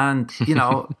 And, you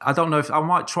know, I don't know if I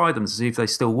might try them to see if they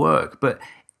still work, but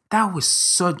that was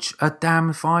such a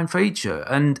damn fine feature.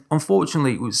 And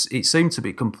unfortunately, it seemed to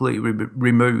be completely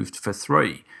removed for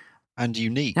 3. And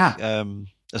unique. Yeah.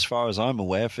 As far as I'm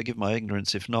aware, forgive my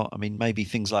ignorance if not. I mean, maybe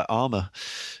things like Armour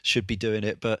should be doing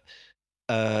it, but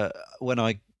when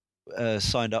I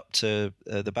signed up to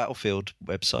the Battlefield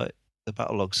website, the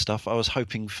Battlelog stuff, I was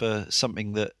hoping for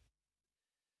something that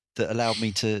allowed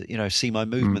me to, you know, see my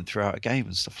movement throughout a game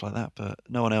and stuff like that. But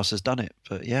no one else has done it.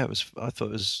 But yeah, I thought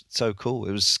it was so cool.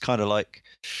 It was kind of like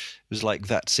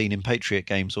that scene in Patriot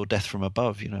games or Death from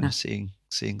Above, you know, seeing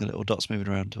seeing the little dots moving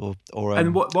around, or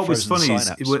and what was funny is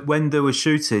when they were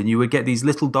shooting, you would get these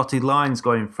little dotted lines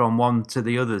going from one to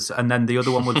the others, and then the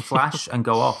other one would flash and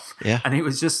go off. Yeah. And it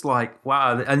was just like,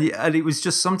 wow. And it was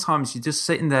just, sometimes you're just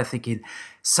sitting there thinking,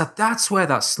 so that's where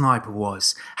that sniper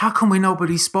was. How come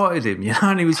nobody spotted him? You know,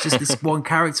 and he was just this one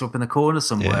character up in the corner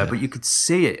somewhere, but you could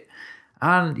see it.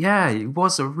 And yeah, it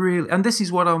was a real. And this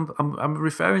is what I'm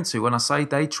referring to when I say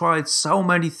they tried so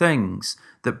many things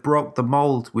that broke the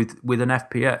mold with an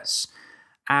FPS,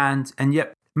 and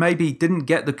yet maybe didn't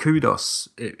get the kudos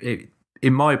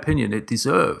in my opinion it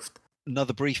deserved.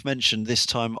 Another brief mention this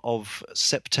time of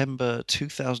September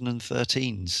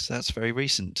 2013. So that's very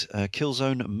recent.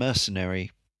 Killzone Mercenary.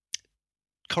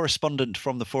 Correspondent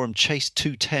from the forum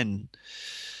Chase210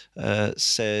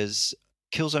 says,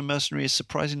 Killzone Mercenary is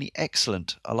surprisingly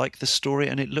excellent. I like the story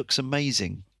and it looks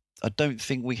amazing. I don't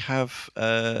think we have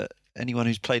anyone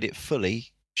who's played it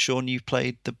fully. Sean, you've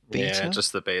played the beta? Yeah,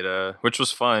 just the beta, which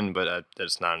was fun, but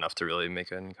it's not enough to really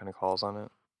make any kind of calls on it.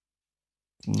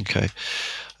 Okay.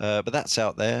 But that's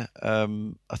out there.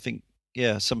 I think,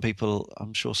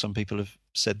 I'm sure some people have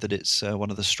said that it's one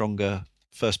of the stronger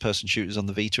first-person shooters on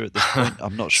the Vita at this point.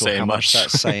 I'm not sure how much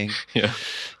that's saying.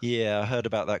 Yeah, I heard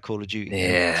about that Call of Duty.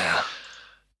 Yeah.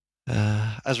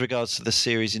 As regards to the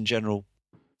series in general,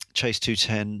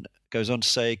 Chase210 goes on to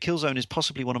say, Killzone is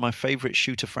possibly one of my favourite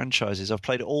shooter franchises. I've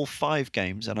played all 5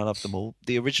 games and I love them all.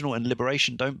 The original and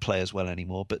Liberation don't play as well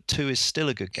anymore, but 2 is still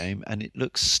a good game and it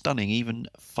looks stunning even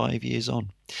 5 years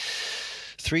on.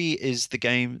 3 is the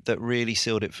game that really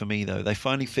sealed it for me, though. They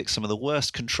finally fixed some of the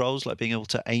worst controls, like being able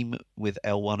to aim with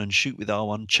L1 and shoot with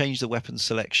R1, changed the weapon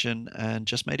selection, and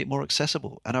just made it more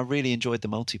accessible. And I really enjoyed the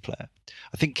multiplayer.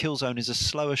 I think Killzone is a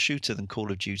slower shooter than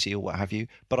Call of Duty or what have you,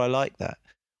 but I like that.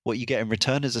 What you get in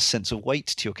return is a sense of weight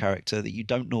to your character that you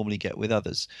don't normally get with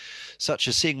others, such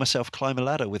as seeing myself climb a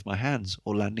ladder with my hands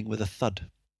or landing with a thud.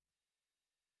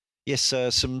 Yes,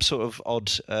 some sort of odd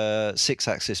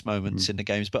 6-axis moments in the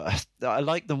games, but I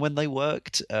like them when they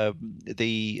worked.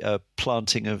 The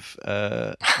planting of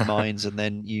mines, and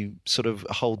then you sort of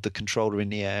hold the controller in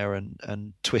the air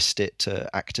and twist it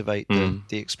to activate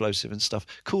the explosive and stuff.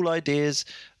 Cool ideas.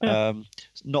 Yeah.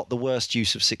 Not the worst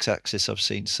use of 6-axis I've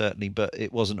seen, certainly, but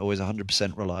it wasn't always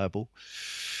 100% reliable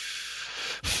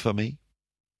for me.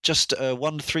 Just 1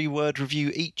 3-word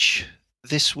review each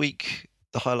this week.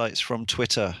 The highlights from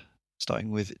Twitter.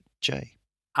 Starting with Jay.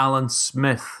 Alan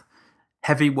Smith,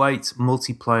 heavyweight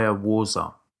multiplayer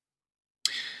Warzone.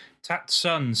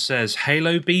 Tatsun says,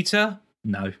 Halo beta?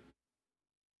 No.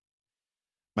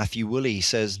 Matthew Woolley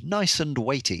says, nice and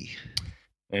weighty.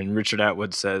 And Richard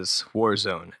Atwood says,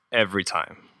 Warzone, every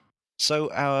time.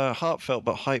 So our heartfelt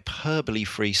but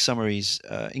hyperbole-free summaries,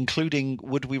 including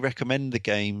would we recommend the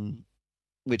game,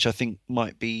 which I think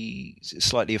might be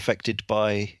slightly affected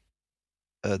by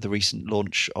the recent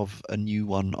launch of a new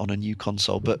one on a new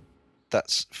console, but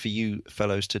that's for you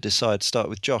fellows to decide. Start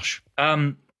with Josh.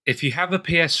 If you have a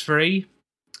PS3,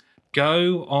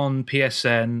 go on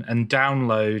PSN and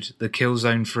download the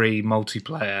Killzone 3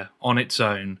 multiplayer on its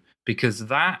own, because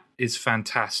that is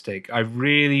fantastic. I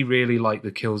really, really like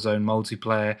the Killzone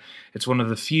multiplayer. It's one of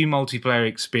the few multiplayer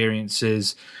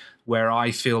experiences where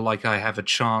I feel like I have a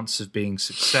chance of being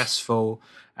successful.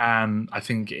 I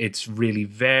think it's really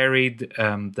varied.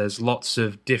 There's lots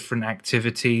of different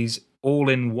activities, all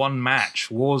in one match,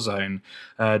 Warzone.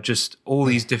 Just all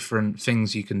these different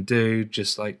things you can do,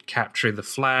 just like capture the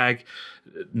flag,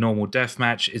 normal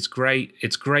deathmatch. It's great.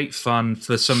 It's great fun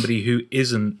for somebody who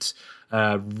isn't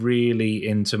really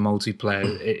into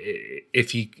multiplayer.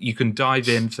 If you can dive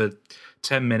in for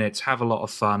 10 minutes, have a lot of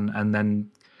fun, and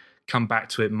then come back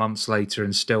to it months later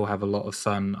and still have a lot of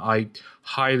fun. I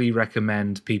highly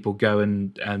recommend people go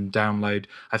and download.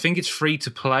 I think it's free to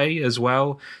play as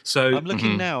well. So I'm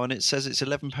looking now and it says it's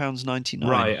 £11.99.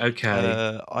 Right,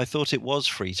 okay. I thought it was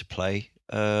free to play.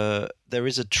 There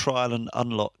is a trial and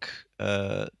unlock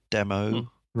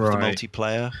demo for the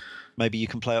multiplayer. Maybe you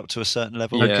can play up to a certain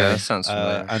level. Yeah, that sounds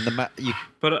familiar. And the map,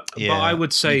 but I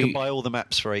would say you can buy all the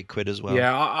maps for £8 as well.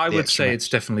 Yeah, I would say maps. It's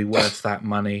definitely worth that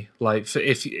money. Like,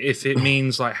 if it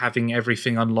means like having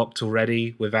everything unlocked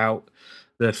already without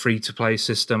the free to play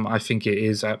system, I think it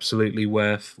is absolutely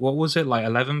worth. What was it, like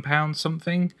 £11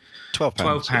 something?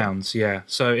 £12. Yeah.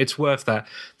 So it's worth that.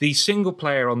 The single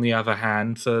player, on the other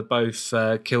hand, for both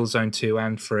Killzone 2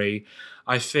 and 3,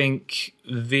 I think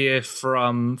veer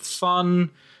from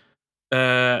fun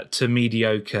to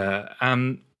mediocre.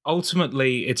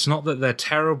 Ultimately, it's not that they're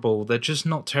terrible, they're just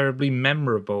not terribly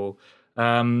memorable.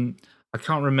 I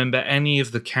can't remember any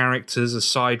of the characters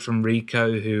aside from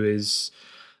Rico, who is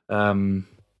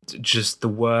just the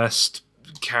worst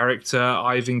character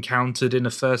I've encountered in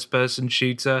a first-person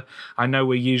shooter. I know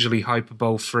we're usually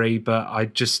hyperbole free, but I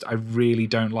really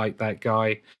don't like that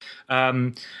guy.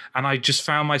 And I just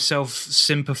found myself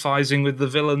sympathizing with the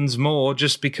villains more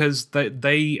just because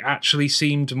they actually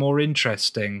seemed more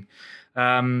interesting.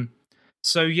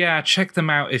 So yeah, check them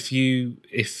out if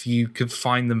you could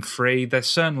find them free. They're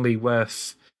certainly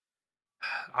worth.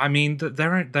 I mean,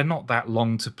 they're not that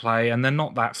long to play, and they're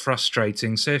not that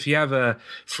frustrating. So if you have a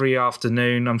free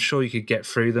afternoon, I'm sure you could get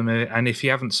through them. And if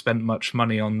you haven't spent much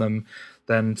money on them,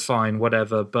 then fine,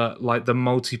 whatever. But like the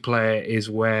multiplayer is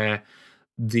where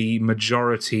the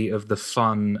majority of the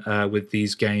fun with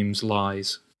these games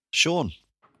lies. Sean?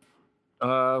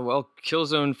 Well,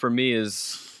 Killzone for me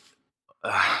is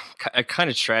kind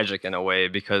of tragic in a way,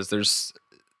 because there's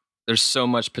so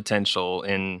much potential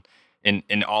in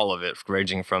all of it,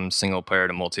 ranging from single player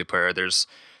to multiplayer.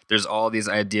 There's all these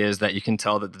ideas that you can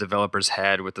tell that the developers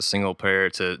had with the single player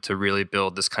to really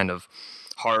build this kind of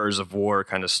horrors of war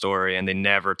kind of story, and they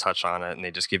never touch on it, and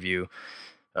they just give you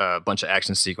a bunch of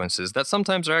action sequences that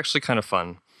sometimes are actually kind of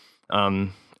fun.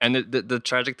 And the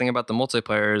tragic thing about the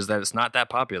multiplayer is that it's not that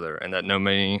popular, and that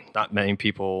not many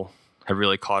people have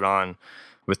really caught on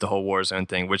with the whole Warzone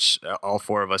thing, which all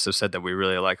four of us have said that we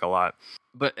really like a lot.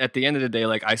 But at the end of the day,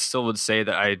 like, I still would say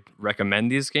that I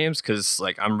recommend these games because,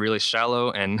 like, I'm really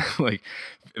shallow, and like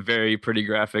very pretty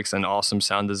graphics and awesome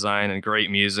sound design and great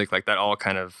music, like that all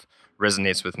kind of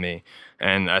resonates with me.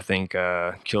 And I think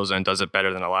Killzone does it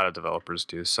better than a lot of developers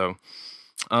do. So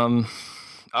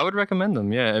I would recommend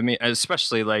them. Yeah, I mean,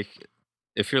 especially like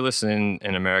if you're listening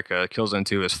in America, Killzone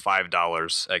 2 is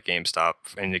 $5 at GameStop,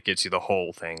 and it gets you the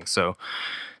whole thing. So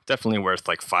definitely worth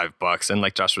like $5. And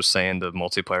like Josh was saying, the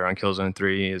multiplayer on Killzone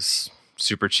 3 is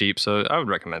super cheap. So I would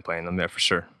recommend playing them there for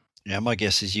sure. Yeah, my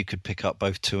guess is you could pick up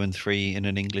both 2 and 3 in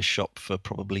an English shop for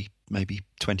probably maybe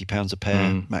 £20 a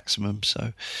pair maximum.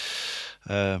 So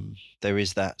there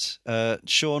is that.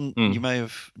 Sean, you may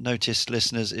have noticed,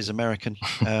 listeners, is American,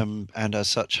 and as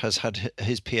such has had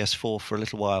his PS4 for a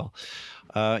little while.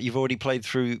 You've already played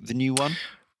through the new one?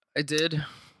 I did.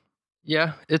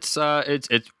 Yeah, it's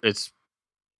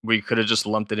we could have just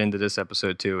lumped it into this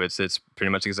episode too. It's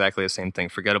pretty much exactly the same thing.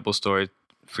 Forgettable story,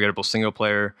 forgettable single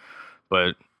player,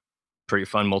 but pretty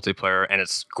fun multiplayer, and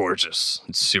it's gorgeous.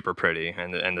 It's super pretty,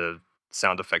 and the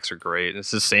sound effects are great.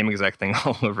 It's the same exact thing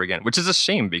all over again, which is a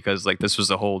shame because like this was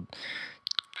a whole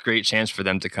great chance for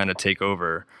them to kind of take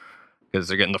over, because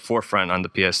they're getting the forefront on the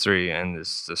PS3, and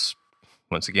it's just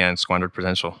once again squandered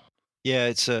potential. Yeah,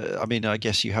 it's. I mean, I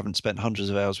guess you haven't spent hundreds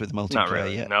of hours with multiplayer Not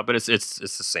really, yet. No, but it's the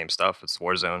same stuff. It's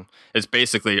Warzone. It's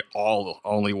basically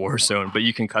only Warzone, but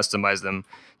you can customize them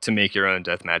to make your own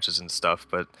death matches and stuff.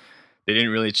 But they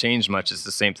didn't really change much. It's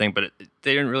the same thing, but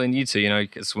they didn't really need to. You know,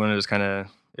 it's one of those kind of,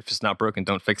 if it's not broken,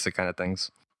 don't fix it kind of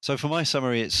things. So for my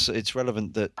summary, it's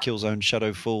relevant that Killzone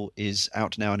Shadowfall is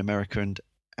out now in America and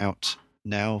out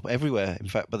now everywhere. In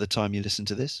fact, by the time you listen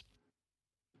to this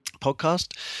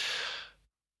podcast,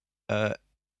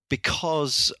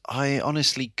 because I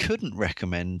honestly couldn't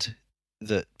recommend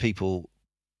that people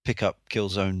pick up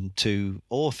Killzone 2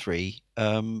 or 3,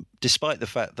 despite the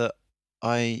fact that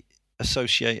I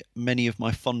associate many of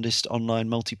my fondest online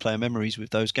multiplayer memories with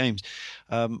those games.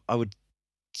 I would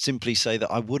simply say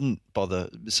that I wouldn't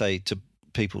say to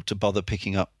people to bother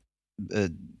picking up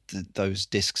those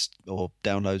discs or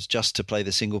downloads just to play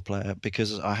the single player,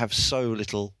 because I have so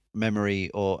little memory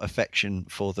or affection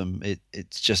for them.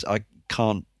 It's just, I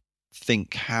can't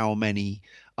think how many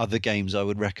other games I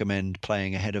would recommend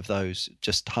playing ahead of those,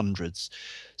 just hundreds.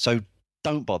 So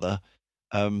don't bother.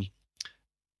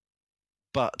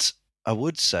 But I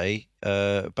would say,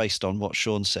 based on what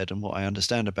Sean said and what I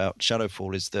understand about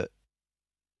Shadowfall, is that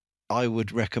I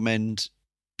would recommend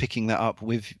picking that up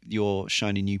with your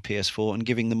shiny new PS4 and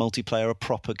giving the multiplayer a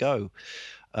proper go.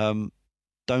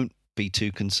 Don't be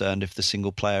too concerned if the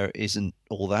single player isn't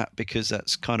all that, because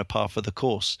that's kind of par for the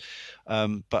course.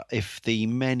 But if the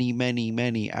many, many,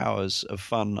 many hours of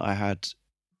fun I had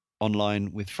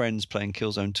online with friends playing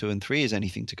Killzone 2 and 3 is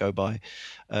anything to go by,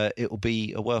 it will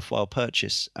be a worthwhile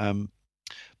purchase.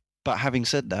 But having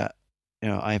said that, you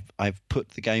know, I've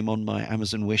put the game on my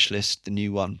Amazon wish list, the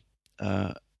new one,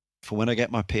 for when I get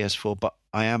my PS4. But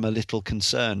I am a little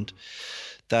concerned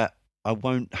that I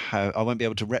won't be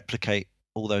able to replicate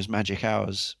all those magic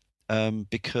hours,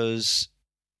 because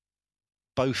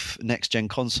both next-gen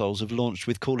consoles have launched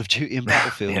with Call of Duty and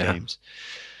Battlefield games.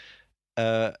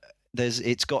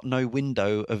 It's got no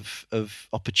window of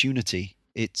opportunity.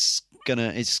 I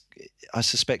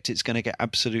suspect it's gonna get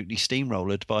absolutely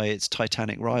steamrolled by its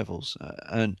titanic rivals,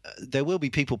 and there will be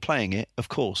people playing it, of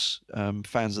course,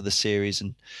 fans of the series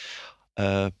and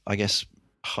I guess,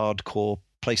 hardcore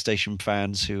PlayStation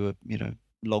fans who are,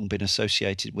 long been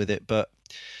associated with it. But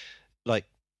like,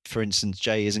 for instance,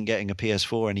 Jay isn't getting a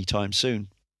PS4 anytime soon.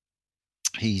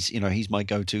 He's my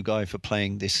go-to guy for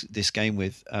playing this game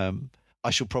with. I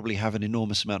shall probably have an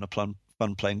enormous amount of fun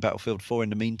playing Battlefield 4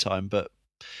 in the meantime, but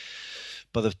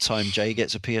by the time Jay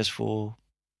gets a PS4,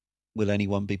 will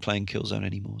anyone be playing Killzone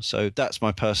anymore? So that's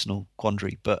my personal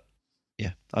quandary, but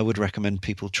yeah, I would recommend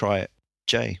people try it.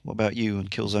 Jay, what about you on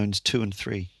Killzones 2 and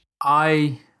 3?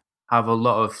 I have a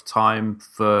lot of time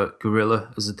for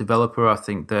Guerrilla as a developer. I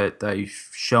think that they've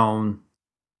shown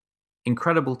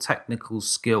incredible technical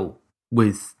skill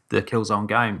with the Killzone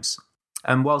games.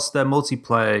 And whilst their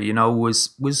multiplayer,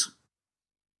 was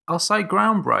I'll say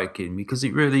groundbreaking, because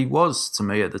it really was to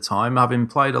me at the time. Having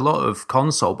played a lot of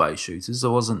console-based shooters, I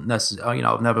wasn't necessarily,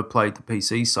 I've never played the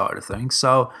PC side of things.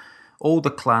 So all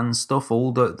the clan stuff,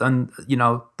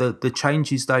 the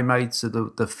changes they made to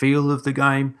the feel of the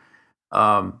game,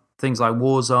 things like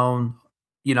Warzone,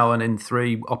 and in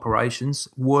 3 operations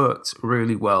worked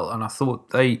really well. And I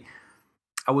thought I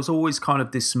was always kind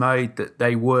of dismayed that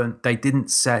they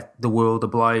didn't set the world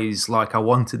ablaze like I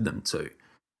wanted them to.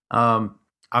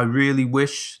 I really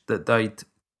wish that they'd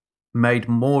made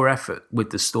more effort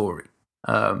with the story.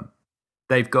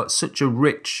 They've got such a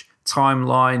rich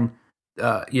timeline,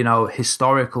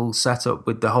 historical setup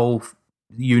with the whole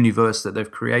universe that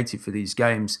they've created for these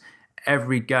games.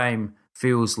 Every game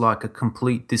feels like a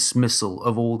complete dismissal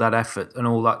of all that effort and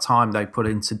all that time they put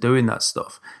into doing that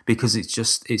stuff, because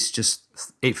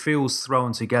it feels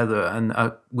thrown together and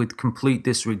with complete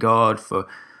disregard for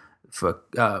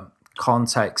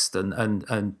context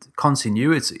and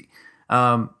continuity.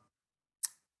 But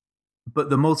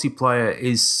the multiplayer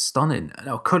is stunning.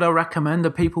 Now, could I recommend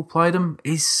that people play them?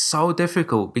 It's so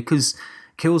difficult, because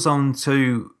Killzone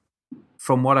 2,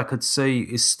 from what I could see,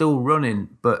 is still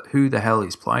running, but who the hell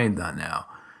is playing that now?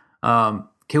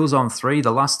 Killzone 3,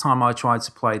 the last time I tried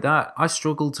to play that, I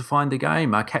struggled to find a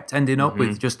game. I kept ending up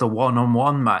with just a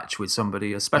one-on-one match with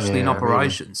somebody, especially in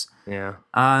operations. Really. Yeah.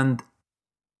 And,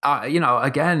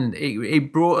 again,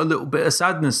 it brought a little bit of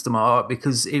sadness to my heart,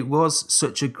 because it was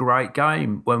such a great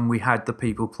game when we had the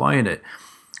people playing it.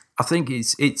 I think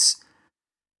it's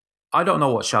I don't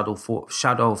know what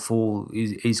Shadowfall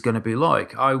is going to be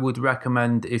like. I would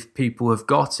recommend, if people have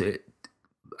got it,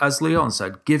 as Leon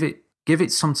said, give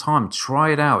it some time,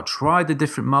 try it out, try the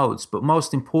different modes, but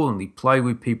most importantly, play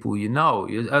with people you know.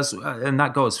 And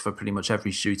that goes for pretty much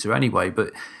every shooter anyway.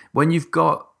 But when you've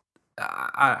got,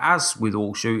 as with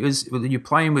all shooters, you're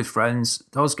playing with friends,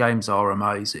 those games are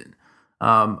amazing.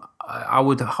 I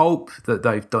would hope that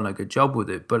they've done a good job with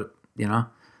it, but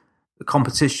the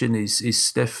competition is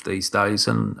stiff these days,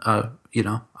 and I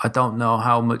don't know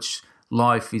how much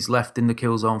life is left in the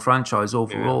Killzone franchise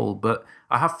overall. But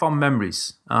I have fond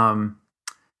memories.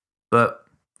 But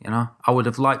I would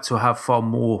have liked to have far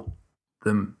more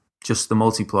than just the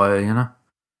multiplayer.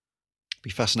 Be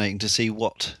fascinating to see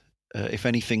what, if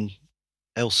anything,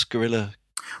 else Guerrilla.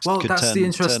 Well, that's the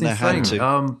interesting thing.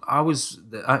 I was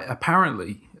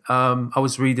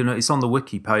reading it. It's on the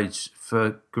wiki page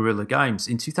for Guerrilla Games.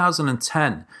 In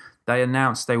 2010, they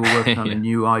announced they were working on a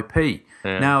new IP.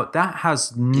 Yeah. Now, that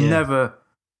has never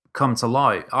come to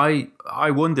light. I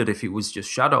wondered if it was just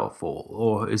Shadowfall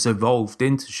or has evolved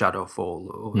into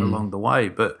Shadowfall along the way.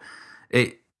 But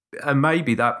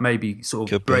maybe that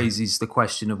sort of raises the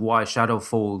question of why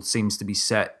Shadowfall seems to be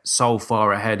set so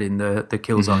far ahead in the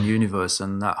Killzone universe,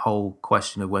 and that whole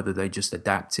question of whether they just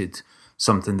adapted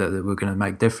something that they were going to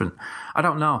make different. I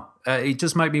don't know. It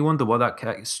just made me wonder what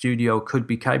that studio could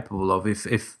be capable of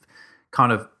if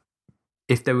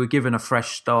they were given a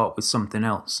fresh start with something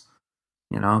else,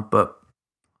 but.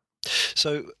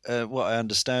 So what I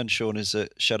understand, Sean, is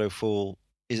that Shadowfall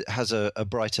has a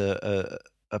brighter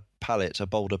palette, a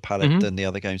bolder palette than the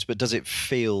other games. But does it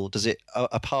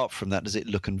apart from that, does it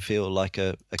look and feel like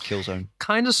a Killzone?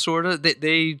 Kind of, sort of.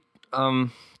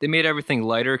 They made everything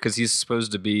lighter, because he's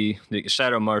supposed to be, the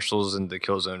Shadow Marshals and the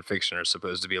Killzone fiction are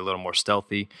supposed to be a little more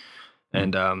stealthy.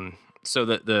 And so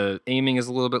that the aiming is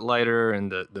a little bit lighter,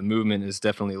 and the movement is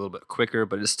definitely a little bit quicker,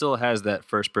 but it still has that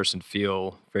first-person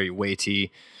feel, very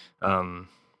weighty. Right.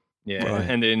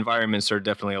 And the environments are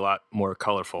definitely a lot more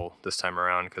colorful this time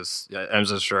around, because I'm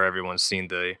just sure everyone's seen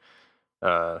the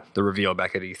reveal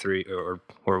back at E3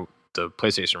 or the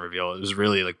PlayStation reveal. It was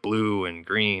really like blue and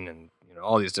green and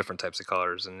all these different types of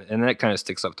colors, and that kind of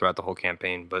sticks up throughout the whole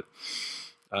campaign. But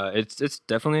it's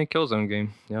definitely a Killzone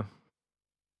game. Yeah.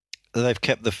 They've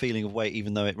kept the feeling of weight,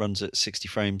 even though it runs at 60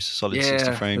 frames, solid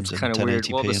 60 frames. It's kind of weird.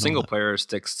 Well, the single player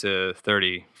sticks to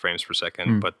 30 frames per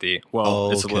second, but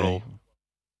it's a little.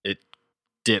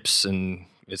 dips and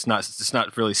it's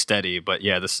not really steady. But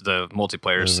yeah, the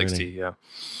multiplayer is 60. Really? Yeah.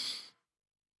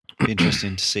 Be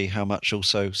interesting to see how much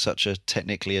also such a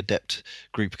technically adept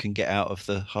group can get out of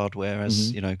the hardware,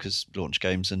 as you know, because launch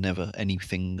games are never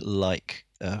anything like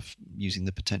using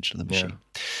the potential of the machine.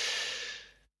 Yeah.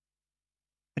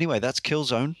 Anyway, that's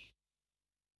Killzone.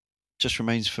 Just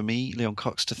remains for me, Leon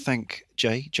Cox, to thank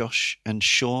Jay, Josh, and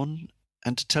Sean,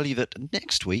 and to tell you that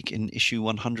next week in issue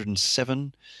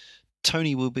 107,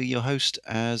 Tony will be your host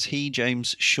as he,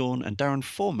 James, Sean, and Darren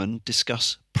Foreman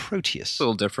discuss Proteus. A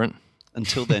little different.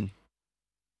 Until then,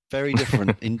 very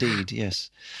different indeed, yes.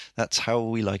 That's how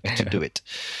we like to do it.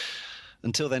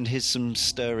 Until then, here's some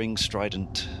stirring,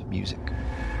 strident music.